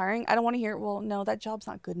everyone's hiring, I don't want to hear, well, no, that job's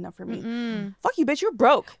not good enough for me. Mm-mm. Fuck you, bitch. You're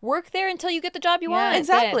broke. Work there until you get the job you Yeah. want.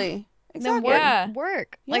 Exactly. Then Exactly. work. Yeah.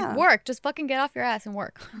 Work. Yeah. Like work. Just fucking get off your ass and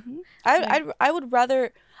work. I would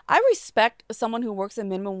rather. I respect someone who works a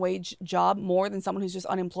minimum wage job more than someone who's just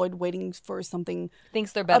unemployed waiting for something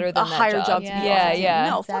Thinks they're better a than that higher job. job to be Yeah. Yeah, offered. yeah.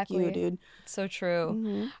 No, fuck you, Exactly. dude. So true.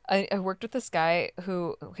 Mhm. I worked with this guy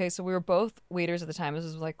who, okay, so we were both waiters at the time. This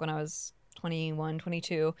was like when I was 21,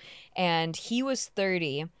 22. And he was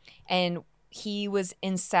 30. And he was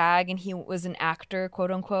in SAG and he was an actor,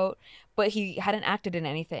 quote unquote. But he hadn't acted in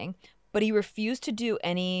anything. But he refused to do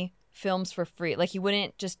any films for free. Like he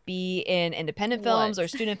wouldn't just be in independent films What? or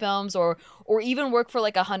student films or even work for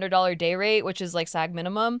like $100 day rate, which is like SAG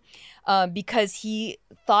minimum, because he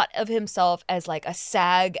thought of himself as like a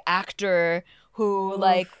SAG actor who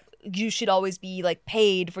like you should always be like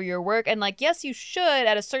paid for your work. And like, yes, you should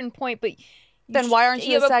at a certain point, but Then why aren't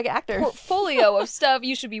you a have SAG actor? portfolio of stuff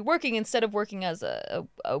you should be working instead of working as a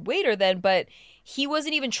waiter then. But he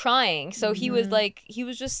wasn't even trying. So he was like, he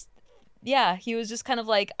was just kind of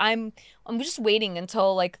like, I'm just waiting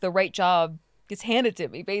until like the right job gets handed to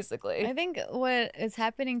me, basically. I think what is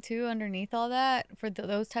happening too underneath all that for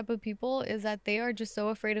those type of people is that they are just so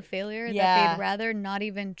afraid of failure that Yeah. they'd rather not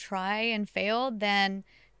even try and fail than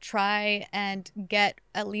try and get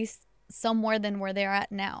at least somewhere than where they're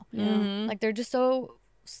at now. Mhm. Like they're just so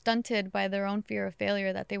stunted by their own fear of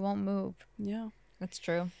failure that they won't move. Yeah. That's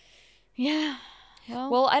true. Yeah.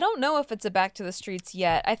 Well, I don't know if it's a back to the streets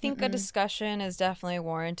yet. I think a discussion is definitely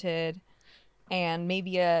warranted, and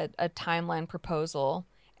maybe a timeline proposal.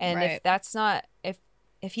 And Right. if that's not,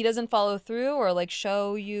 if he doesn't follow through or like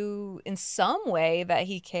show you in some way that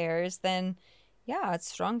he cares, then yeah, it's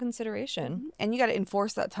strong consideration. And you got to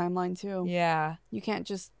enforce that timeline too. Yeah. You can't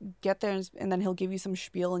just get there and then he'll give you some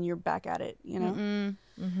spiel and you're back at it, you know? Mm-mm.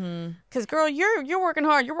 Mm-hmm. Because girl, you're working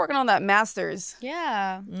hard. You're working on that master's.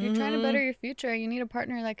 Yeah. If you're trying to Mhm. better your future, you need a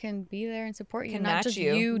partner that can be there and support you, Can not match just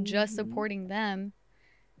you. you just supporting them.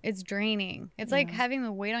 It's draining. It's like having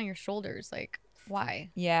the weight on your shoulders. Like, why?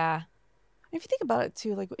 Yeah. If you think about it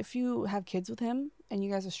too, like if you have kids with him and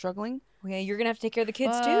you guys are struggling, Well, yeah, you're gonna have to take care of the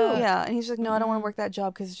kids Fuck. too. yeah, and he's like, no, I don't want to work that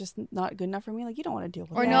job because it's just not good enough for me. Like you don't want to deal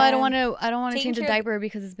with Or that. no, I don't want to. I don't want to Taking change a care of diaper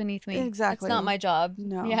because it's beneath me. Exactly. It's not my job.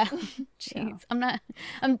 No. Yeah. Jeez, I'm not.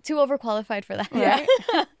 I'm too overqualified for that. Right?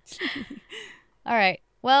 All right.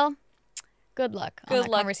 Well, good luck. on Good that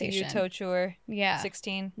luck to conversation. you, Tochur. Yeah.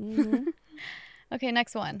 16. Mhm. Okay.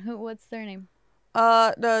 Next one. What's their name?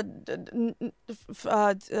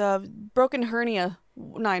 Broken hernia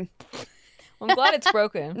 9. Well, I'm glad it's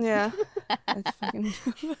broken. Yeah. It's fucking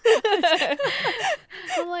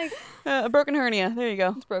I'm like, a broken hernia. There you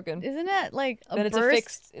go. It's broken. isn't it like a Then it's a burst?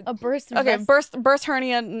 fixed. A burst. Okay, vest- burst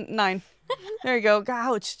hernia 9. There you go.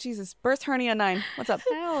 Ouch, Jesus. Burst hernia 9. What's up?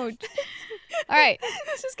 Ouch. All right.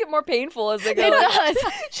 Let's just get more painful as they It go. does.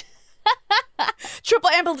 Triple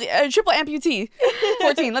amputee.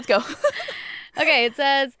 14. Let's go. Okay, it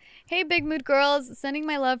says, "Hey, Big Mood Girls, sending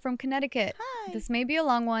my love from Connecticut. Hi. This may be a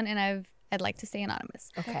long one, and I'd like to stay anonymous.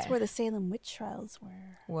 Okay. That's where the Salem witch trials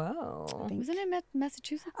were. Whoa. Wasn't it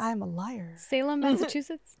Massachusetts? I'm a liar. Salem,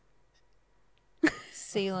 Massachusetts.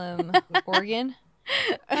 Salem, Oregon.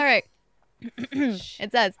 All right.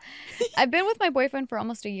 It says, I've been with my boyfriend for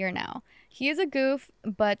almost a year now. He is a goof,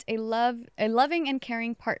 but a loving and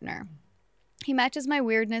caring partner. He matches my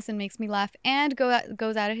weirdness and makes me laugh and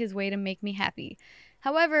goes out of his way to make me happy.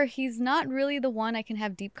 However, he's not really the one I can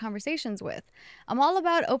have deep conversations with. I'm all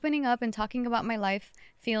about opening up and talking about my life,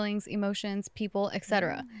 feelings, emotions, people,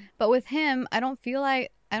 etc. But with him, I don't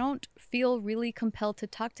feel really compelled to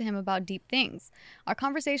talk to him about deep things. Our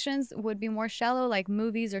conversations would be more shallow, like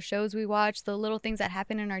movies or shows we watch, the little things that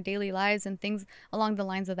happen in our daily lives and things along the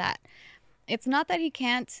lines of that. It's not that he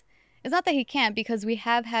can't, because we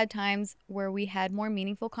have had times where we had more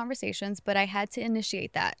meaningful conversations, but I had to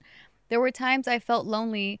initiate that. There were times I felt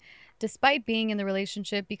lonely despite being in the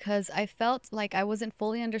relationship because I felt like I wasn't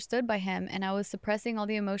fully understood by him and I was suppressing all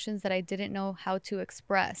the emotions that I didn't know how to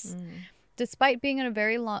express. Despite being in a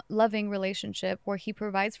very loving relationship where he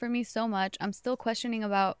provides for me so much, I'm still questioning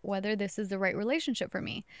about whether this is the right relationship for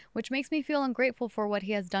me, which makes me feel ungrateful for what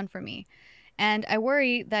he has done for me. And I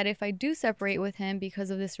worry that if I do separate with him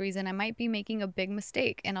because of this reason, I might be making a big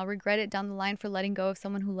mistake and I'll regret it down the line for letting go of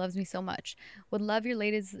someone who loves me so much. Would love your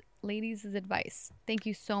ladies' advice. Thank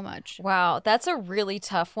you so much. Wow, that's a really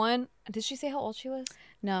tough one. Did she say how old she was?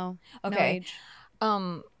 No. No Okay. age.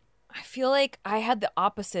 I feel like I had the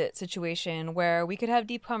opposite situation where we could have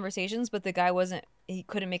deep conversations, but the guy he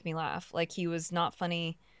couldn't make me laugh. Like he was not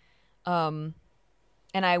funny.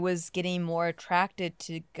 And I was getting more attracted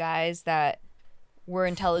to guys that were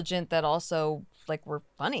intelligent that also like were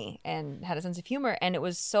funny and had a sense of humor. And it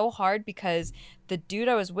was so hard because the dude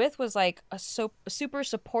I was with was like a super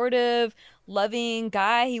supportive, loving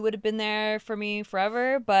guy. He would have been there for me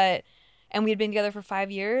forever, and we had been together for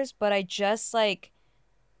 5 years, but I just like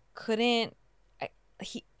couldn't.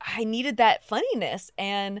 I needed that funniness,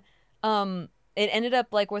 and it ended up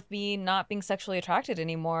like with me not being sexually attracted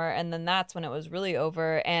anymore, and then that's when it was really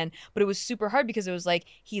over. But it was super hard because it was like,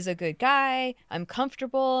 he's a good guy, I'm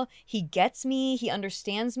comfortable, he gets me, he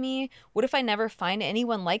understands me. What if I never find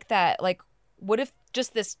anyone like that? Like, what if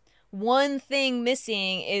just this one thing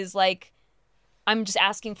missing is like I'm just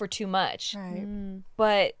asking for too much. Right.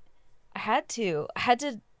 But I had to.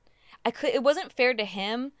 It wasn't fair to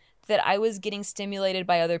him that I was getting stimulated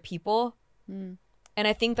by other people. And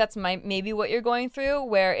I think that's maybe what you're going through,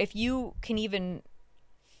 where if you can even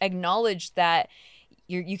acknowledge that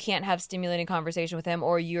you can't have stimulating conversation with him,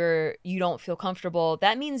 or you don't feel comfortable,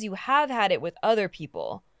 that means you have had it with other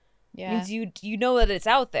people. Yeah. It means you know that it's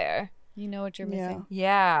out there. You know what you're missing.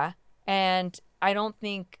 Yeah. And I don't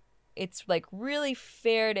think it's like really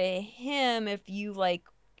fair to him if you like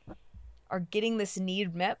are getting this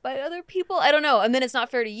need met by other people. I don't know. And then it's not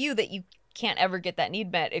fair to you that you can't ever get that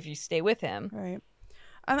need met if you stay with him. Right.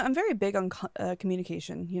 I'm very big on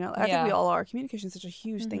communication. You know, I think we all are. Communication is such a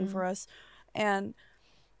huge thing for us. And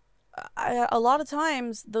a lot of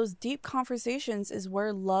times those deep conversations is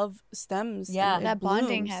where love stems. Yeah. and it That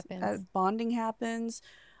bonding blooms. happens. Bonding happens.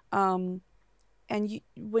 And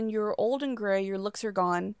when you're old and gray, your looks are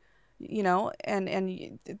gone, you know,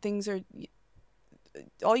 and things are,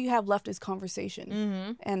 all you have left is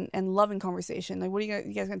conversation and love and conversation. Like, what are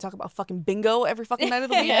you guys gonna talk about? Fucking bingo every fucking night of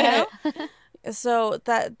the week, you know? So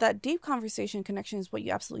that deep conversation connection is what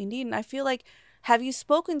you absolutely need. And I feel like, have you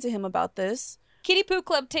spoken to him about this? Kitty Poo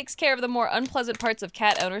Club takes care of the more unpleasant parts of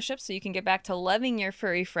cat ownership so you can get back to loving your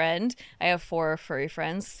furry friend. I have 4 furry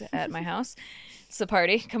friends at my house. It's a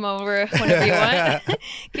party. Come over whenever you want.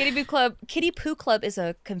 Kitty Poo Club is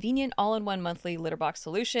a convenient all-in-one monthly litter box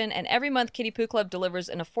solution, and every month Kitty Poo Club delivers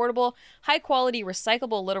an affordable, high-quality,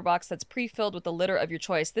 recyclable litter box that's pre-filled with the litter of your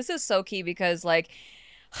choice. This is so key because, like,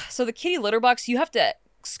 so the kitty litter box, you have to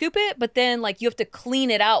scoop it, but then like you have to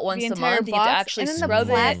clean it out once a month. You have to actually and then scrub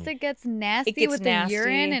the it. plastic gets nasty gets with nasty. the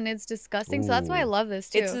urine, and it's disgusting. So that's why I love this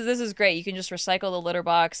too. This is great. You can just recycle the litter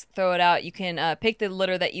box, throw it out. You can pick the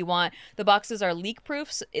litter that you want. The boxes are leak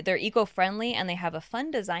proof. They're eco-friendly, and they have a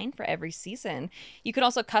fun design for every season. You can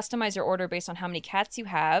also customize your order based on how many cats you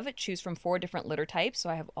have. Choose from 4 different litter types.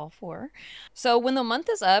 So I have all 4. So when the month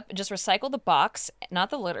is up, just recycle the box,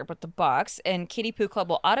 not the litter, but the box, and Kitty Poo Club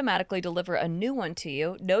will automatically deliver a new one to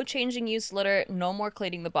you. No changing use litter, no more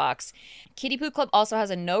cleaning the box. Kitty Poo Club also has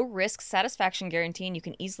a no-risk satisfaction guarantee, and you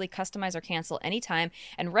can easily customize or cancel anytime.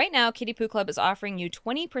 And right now, Kitty Poo Club is offering you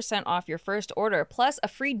 20% off your first order, plus a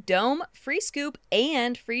free dome, free scoop,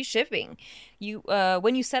 and free shipping.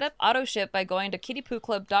 When you set up auto ship by going to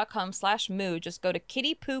kittypooclub.com/mood, just go to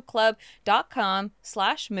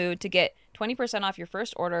kittypooclub.com/mood to get 20% off your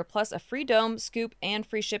first order, plus a free dome, scoop, and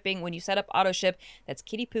free shipping when you set up auto ship. That's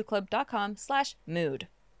kittypooclub.com/mood.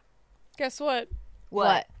 Guess what?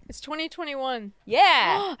 What? It's 2021.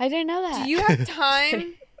 Yeah. I didn't know that. Do you have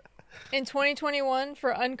time in 2021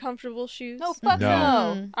 for uncomfortable shoes? No, fuck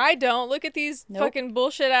No. no. I don't. Look at these Nope. fucking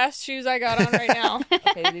bullshit ass shoes I got on right now.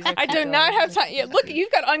 Okay, these are I do cute, not though. have time. Yeah, look,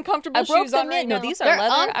 you've got uncomfortable I broke shoes on them right in. now. No, these are They're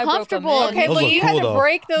leather. I broke them uncomfortable. in. Okay, Those well, look you had cool, to though.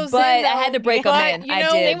 break those But in. I had to break 'em but in. You I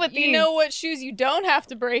know, did. Same with you know these. what shoes you don't have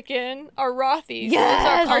to break in are Rothy's. Yes! Those are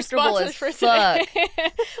our Comfortable sponsors as for fuck. today.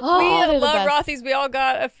 Oh, We they're the love best. Rothy's. We all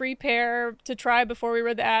got a free pair to try before we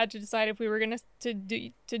read the ad to decide if we were gonna to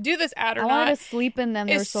do this ad or I not. wanted to sleep in them.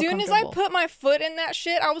 They were As so soon as I comfortable. put my foot in that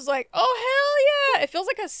shit, I was like, "Oh hell yeah!" It feels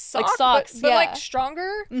like a sock, socks, but yeah. like stronger.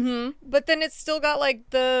 Mm-hmm. But then it's still got like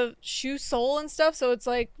the shoe sole and stuff, so it's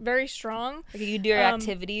like very strong. Like you do your Um,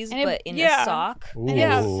 activities, and it- but in yeah. a sock. And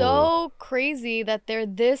Yeah. it's so crazy that they're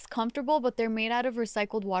this comfortable, but they're made out of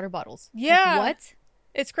recycled water bottles. Like, Yeah. what?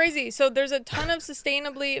 It's crazy. So there's a ton of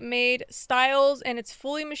sustainably made styles, and it's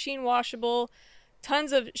fully machine washable.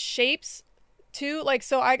 Tons of shapes too. Like,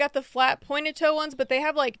 so I got the flat pointed toe ones, but they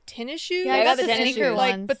have like tennis shoes. Yeah, I got the tennis sneaker shoes.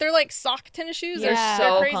 like, ones. but they're like sock tennis shoes. Yeah. They're They're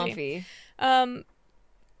so crazy. comfy.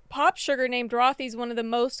 Pop Sugar named Rothy's one of the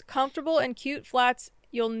most comfortable and cute flats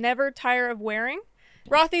you'll never tire of wearing.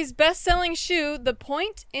 Rothy's best-selling shoe, the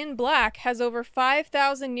Point in Black, has over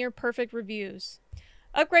 5,000 near-perfect reviews.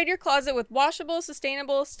 Upgrade your closet with washable,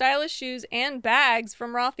 sustainable, stylish shoes and bags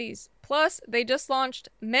from Rothy's. Plus, they just launched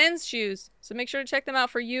men's shoes, so make sure to check them out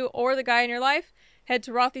for you or the guy in your life. Head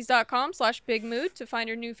to rothys.com/bigmood to find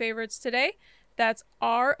your new favorites today. That's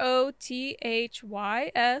ROTHYS,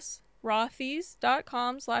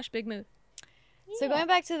 rothys.com/bigmood. So going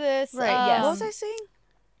back to this, Right, yes. What was I saying?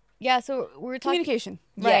 Yeah, so we were talking. Communication.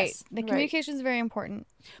 Right. Yes. The Right. communication is very important.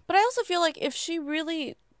 But I also feel like if she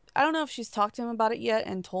really, I don't know if she's talked to him about it yet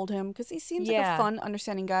and told him, because he seems like Yeah. a fun,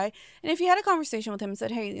 understanding guy. And if you had a conversation with him and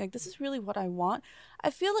said, hey, like, this is really what I want,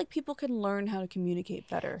 I feel like people can learn how to communicate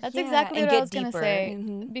better. That's Yeah, exactly and what I get was going to deeper. say.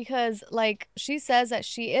 Mhm. Because, like, she says that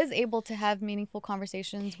she is able to have meaningful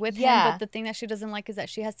conversations with Yeah. him, but the thing that she doesn't like is that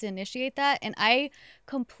she has to initiate that. And I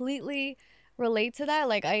completely relate to that.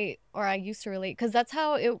 Like I used to relate, because that's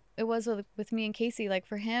how it was with me and Casey. Like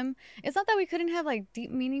for him, it's not that we couldn't have like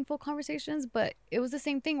deep, meaningful conversations, but it was the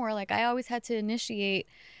same thing where like I always had to initiate,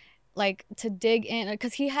 like to dig in,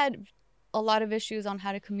 because he had a lot of issues on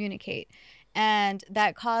how to communicate. And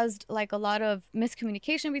that caused like a lot of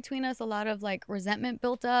miscommunication between us, a lot of like resentment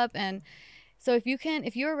built up. And so if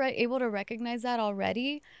you're able to recognize that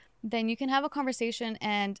already, then you can have a conversation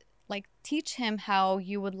and like teach him how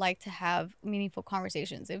you would like to have meaningful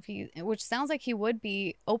conversations, which sounds like he would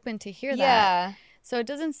be open to hear that. Yeah. So it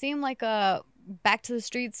doesn't seem like a back to the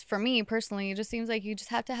streets for me personally. It just seems like you just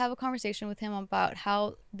have to have a conversation with him about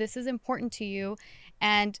how this is important to you.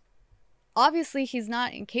 And obviously he's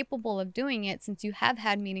not incapable of doing it since you have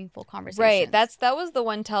had meaningful conversations. Right. That was the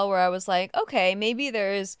one tell where I was like, okay, maybe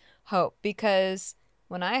there is hope, because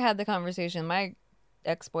when I had the conversation, my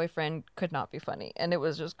ex-boyfriend could not be funny, and it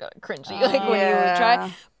was just kind of cringy like when you would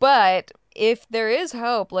try. But if there is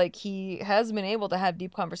hope, like he has been able to have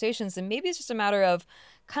deep conversations, and maybe it's just a matter of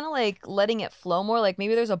kind of like letting it flow more. Like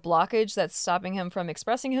maybe there's a blockage that's stopping him from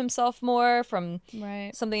expressing himself more, from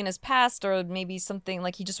something in his past, or maybe something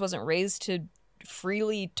like he just wasn't raised to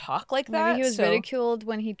freely talk like that. Maybe he was ridiculed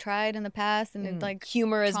when he tried in the past, and it, like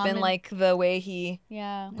humor has been like the way he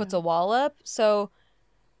puts a wall up. So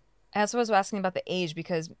that's what I was asking about the age,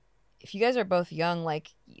 because if you guys are both young,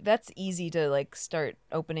 like that's easy to like start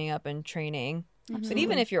opening up and training. But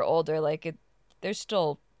even if you're older, like there's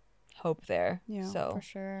still hope there. Yeah, so for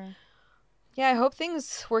sure. Yeah, I hope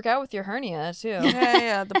things work out with your hernia too.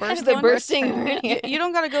 Yeah, the bursting hernia. You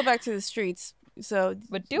don't got to go back to the streets. So,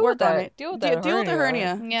 but deal with that. Deal with the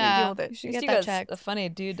hernia. Yeah, deal with it. You should get that checked. A funny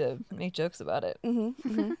dude to make jokes about it.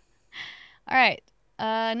 All right.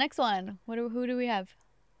 Next one. Who do we have?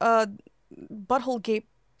 Butthole gape,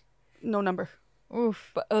 no number.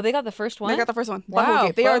 Oof. But, they got the first one? They got the first one. Wow. Butthole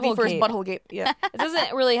gape. They are the Butthole first gape. butthole gape. Yeah. It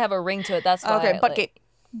doesn't really have a ring to it. That's why. Okay, butt gape.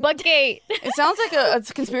 Buttgate. It sounds like a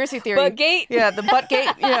conspiracy theory. Buttgate? Yeah, the butt gate.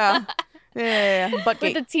 Yeah. Yeah.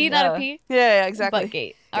 Buttgate. With the T, not a P? Yeah, exactly.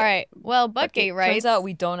 Buttgate. All right. Well, Buttgate, right? Turns out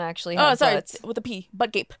we don't actually have butts. With a P.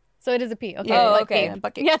 Butt gape. So it is a P. Okay. Yeah, okay. Yeah,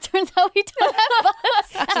 butt gape. Yeah, turns out we don't have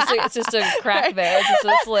butts. It's just a crack there. It's just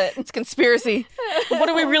a slit. It's conspiracy. What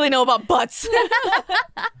do we really know about butts?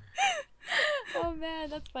 Oh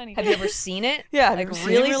man, that's funny. Have you ever seen it? Yeah, like seen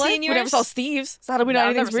really yours? seen yours? We never saw Steve's. So how do we know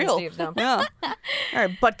I've anything's never real? seen Steve's, no. Yeah. All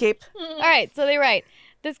right, butt gape. All right, so they write,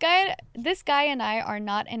 this guy and I are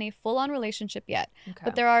not in a full-on relationship yet,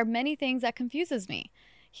 but there are many things that confuses me.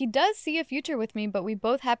 He does see a future with me, but we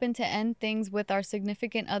both happen to end things with our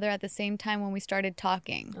significant other at the same time when we started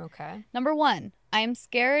talking. Okay. Number one, I am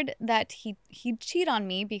scared that he'd cheat on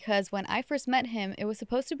me because when I first met him, it was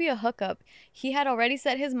supposed to be a hookup. He had already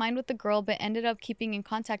set his mind with the girl, but ended up keeping in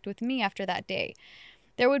contact with me after that day.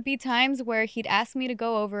 There would be times where he'd ask me to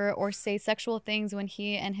go over or say sexual things when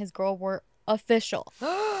he and his girl were official.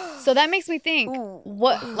 So that makes me think,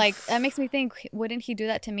 wouldn't he do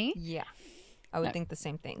that to me? Yeah. I would think the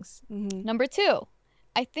same things. Mm-hmm. Number two,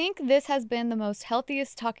 I think this has been the most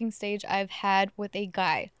healthiest talking stage I've had with a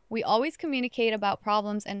guy. We always communicate about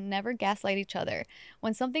problems and never gaslight each other.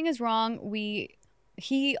 When something is wrong,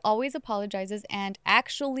 he always apologizes and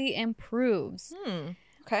actually improves.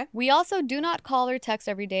 Okay. We also do not call or text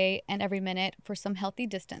every day and every minute for some healthy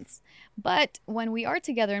distance. But when we are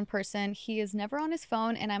together in person, he is never on his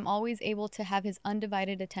phone and I'm always able to have his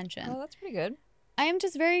undivided attention. Oh, that's pretty good. I am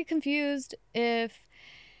just very confused if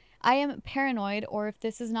I am paranoid or if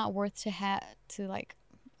this is not worth to hang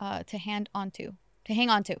on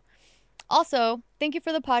to. Also, thank you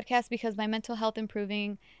for the podcast because my mental health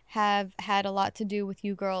improving have had a lot to do with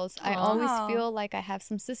you girls. I always feel like I have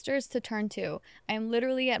some sisters to turn to. I am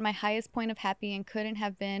literally at my highest point of happy and couldn't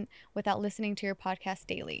have been without listening to your podcast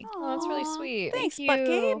daily. Oh, that's really sweet. Thanks, Thank butt you.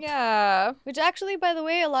 gape. Yeah. Which actually, by the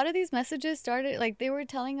way, a lot of these messages started like they were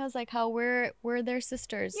telling us like how we're their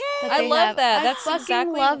sisters. Yeah, that I they love have. that. I That's fucking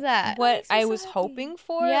exactly love that. what makes me I so was happy. hoping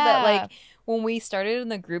for. Yeah. That like when we started in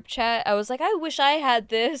the group chat, I was like, I wish I had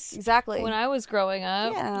this Exactly. when I was growing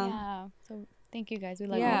up. Yeah. Yeah. So thank you guys. We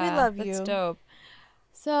love Yeah, We love that's you. dope. you.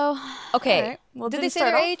 So Okay. All right. Well, Did didn't they say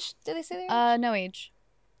start their off- age? Did they say their age? no age.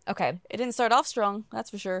 Okay. It didn't start off strong, that's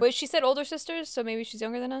for sure. But she said older sisters, so maybe she's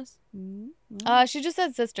younger than us? She just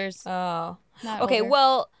said sisters. Oh. Not Okay, older.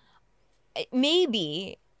 well,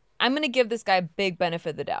 maybe I'm going to give this guy big benefit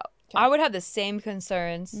of the doubt. I would have the same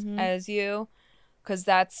concerns as you because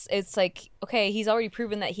it's like, okay, he's already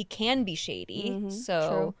proven that he can be shady. So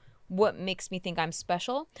True. what makes me think I'm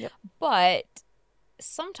special? Yep. But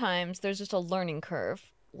sometimes there's just a learning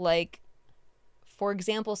curve. Like, for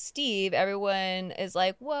example, Steve, everyone is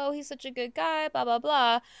like, whoa, he's such a good guy, blah, blah,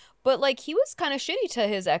 blah. But, like, he was kind of shitty to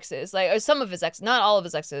his exes, like, or some of his exes, not all of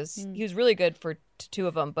his exes. He was really good for two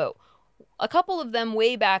of them, but a couple of them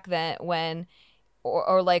way back then when,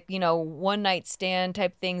 or like, you know, one night stand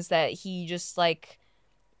type things that he just, like,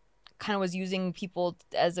 kind of was using people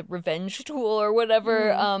as a revenge tool or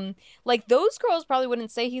whatever. Like, those girls probably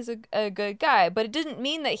wouldn't say he's a good guy, but it didn't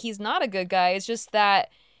mean that he's not a good guy. It's just that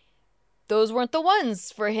those weren't the ones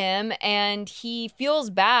for him, and he feels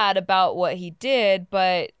bad about what he did,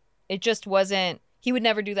 but it just wasn't, he would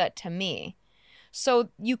never do that to me. So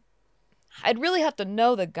I'd really have to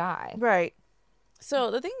know the guy. Right. So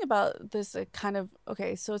the thing about this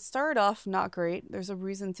so it started off not great. There's a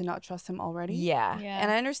reason to not trust him already. Yeah. Yeah. And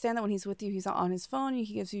I understand that when he's with you, he's not on his phone. He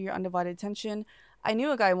gives you your undivided attention. I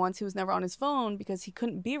knew a guy once who was never on his phone because he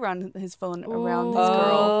couldn't be around his phone around his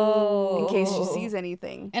girl in case she sees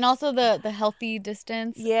anything. And also the healthy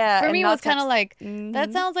distance. Yeah. For and me, it not was kind of like, that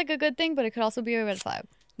Mhm. sounds like a good thing, but it could also be a red flag.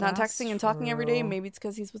 Not That's texting and talking every day. true. Maybe it's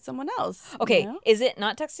because he's with someone else. Okay, you know? is it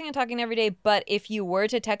not texting and talking every day, but if you were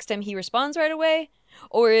to text him, he responds right away?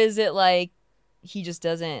 Or is it like he just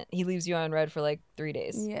doesn't, he leaves you on red for like 3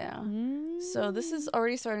 days? Yeah. Mm. So this is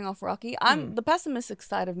already starting off rocky. I'm the pessimistic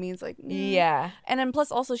side of me is like, Yeah. And then plus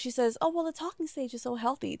also she says, oh, well, the talking stage is so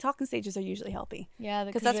healthy. Talking stages are usually healthy. Yeah,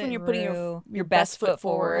 Because that's when you're putting True. your best foot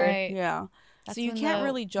forward. Right. Yeah. That's so you when can't the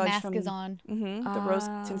really judge mask from is on. the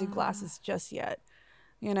rose-tinted glasses just yet.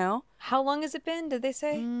 You know? How long has it been, did they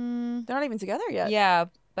say? They're not even together yet. Yeah,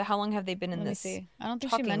 but how long have they been in Let me this? see. I don't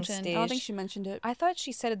think she talking mentioned. stage. I don't think she mentioned it. I thought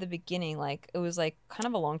she said at the beginning, like, it was like kind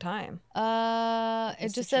of a long time. It The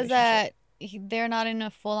just says situationship. that they're not in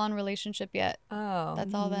a full-on relationship yet. Oh.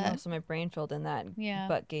 That's all that. So my brain filled in that Yeah.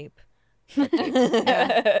 butt gape.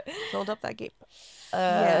 Yeah. Filled up that gape.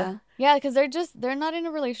 Yeah. Yeah, because they're not in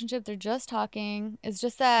a relationship. They're just talking. It's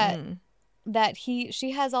just that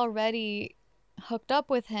she has already hooked up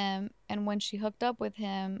with him, and when she hooked up with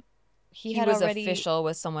him, he had was already official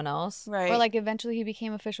with someone else. Right. or like eventually he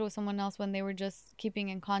became official with someone else when they were just keeping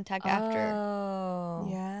in contact after. Oh.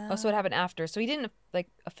 Yeah. Oh, so what happened after? So he didn't like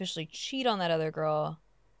officially cheat on that other girl.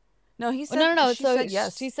 No, he said No. She So said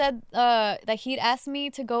yes. she said that he'd asked me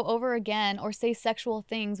to go over again or say sexual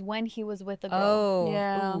things when he was with a girl. Oh.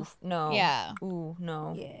 Yeah. Oof, no. Yeah. Ooh,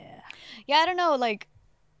 no. Yeah. Yeah, I don't know. Like,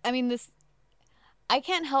 I mean, I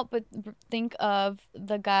can't help but think of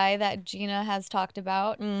the guy that Gina has talked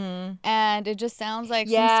about. Mm. And it just sounds like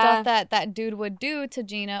some Yeah. stuff that dude would do to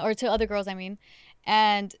Gina, or to other girls, I mean.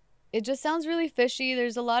 And it just sounds really fishy.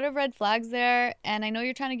 There's a lot of red flags there. And I know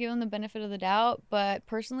you're trying to give him the benefit of the doubt. But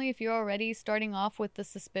personally, if you're already starting off with the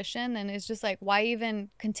suspicion, then it's just like, why even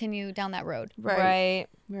continue down that road? Right. Right.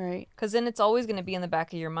 Right. Because then it's always going to be in the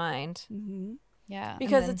back of your mind. Mm-hmm. Yeah.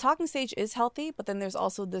 Because then- the talking stage is healthy, but then there's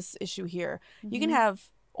also this issue here. You can Mhm. have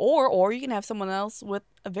or you can have someone else with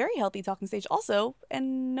a very healthy talking stage also,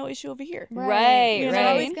 and no issue over here. Right, You're right.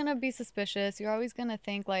 always gonna be suspicious. You're always gonna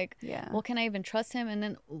think like, Yeah. well, can I even trust him? And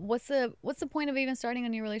then what's the point of even starting a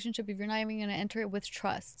new relationship if you're not even gonna enter it with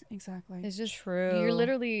trust? Exactly. It's just True. You're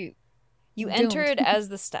literally You doomed. entered as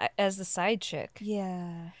the side chick.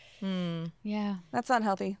 Yeah. Hmm. yeah. That's not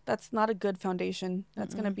healthy. That's not a good foundation.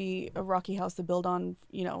 That's going to be a rocky house to build on,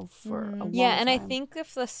 for a long Yeah, and I time. think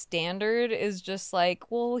if the standard is just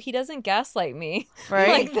like, well, he doesn't gaslight me,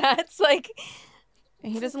 Right? like that's like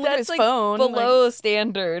And he doesn't look at his like phone. below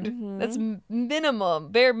standard. Mhm. That's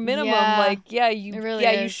minimum, bare minimum. Yeah, Like, yeah, it really you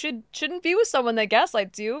is. shouldn't be with someone that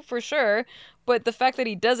gaslights you for sure. But the fact that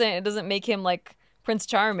he doesn't, it doesn't make him like Prince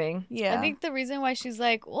Charming. Yeah. I think the reason why she's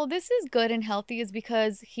like, well, this is good and healthy is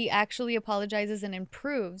because he actually apologizes and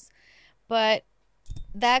improves. But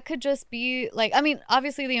that could just be like, I mean,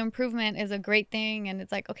 obviously the improvement is a great thing and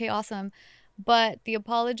it's like, okay, awesome. But the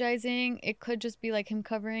apologizing, it could just be like him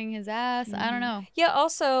covering his ass. I don't know. Yeah.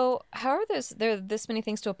 Also, how are there this many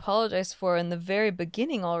things to apologize for in the very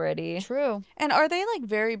beginning already? True. And are they like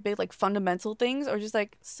very big, like fundamental things, or just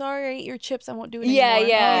like, sorry, I ate your chips, I won't do it Yeah, anymore?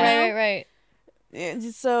 yeah. You know? Right.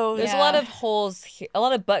 So There's Yeah. a lot of holes, a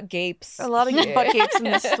lot of butt gapes. a lot of here. butt gapes in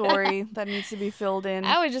this story that needs to be filled in.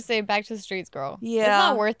 I would just say back to the streets, girl. Yeah. It's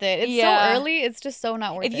not worth it. It's Yeah. so early. It's just so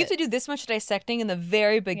not worth If it. you have to do this much dissecting in the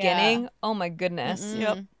very beginning, oh my goodness, Mm-mm.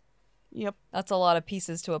 Yep. Yep. that's a lot of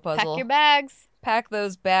pieces to a Pack puzzle. your bags. Pack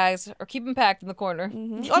those bags or keep them packed in the corner.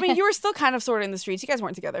 Mhm. I mean, you were still kind of sort of in the streets. You guys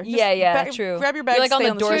weren't together. Just Yeah, true. Grab your You're, bags. like, on stay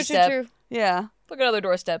the on the street. doorstep. True. Yeah. Look at other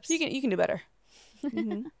doorsteps. You can do better.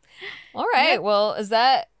 Mhm. All right. Well, is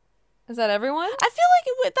that everyone? I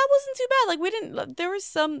feel like that wasn't too bad. Like we didn't. There was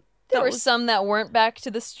some. There that were was- some that weren't back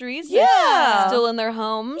to the streets. They're Yeah. still in their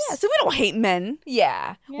homes. Yeah. So we don't hate men.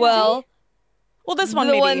 Yeah. Yeah. Well, Well, this one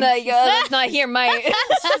the maybe. one that's not here might.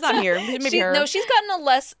 She's not here. Maybe her. No, she's gotten a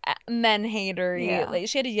less men hater. Yeah. Like,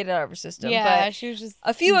 she had to get it out of her system. Yeah, but she was just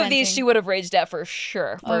a few of these venting. she would have raged at for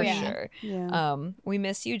sure. Oh, For yeah. sure. Yeah. We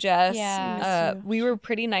miss you, Jess. Yeah. We miss you. We were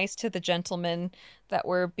pretty nice to the gentlemen that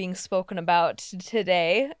were being spoken about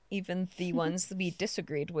today, even the ones we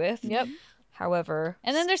disagreed with. Yep. However,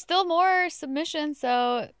 And then there's still more submissions.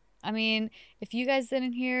 So, I mean, if you guys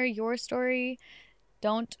didn't hear your story,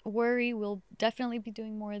 don't worry. We'll definitely be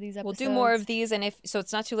doing more of these episodes. we'll do more of these, and if so,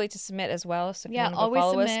 it's not too late to submit as well. So if Yeah, you want to go always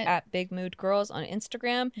follow submit. us at Big Mood Girls on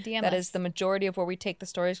Instagram. DM That us. is the majority of where we take the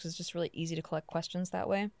stories because it's just really easy to collect questions that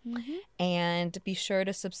way. Mhm. And be sure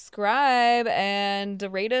to subscribe and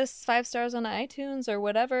rate us 5 stars on iTunes or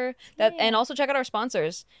whatever. That Yeah. and also check out our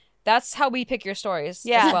sponsors. That's how we pick your stories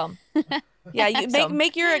Yeah. as well. Yeah, you So-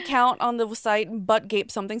 make your account on the site buttgape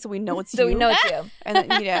something so we know it's So you. we know it's you. And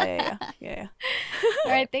then, yeah.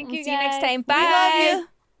 All right. Thank you See you next guys. time. We love Bye. you.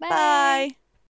 Bye.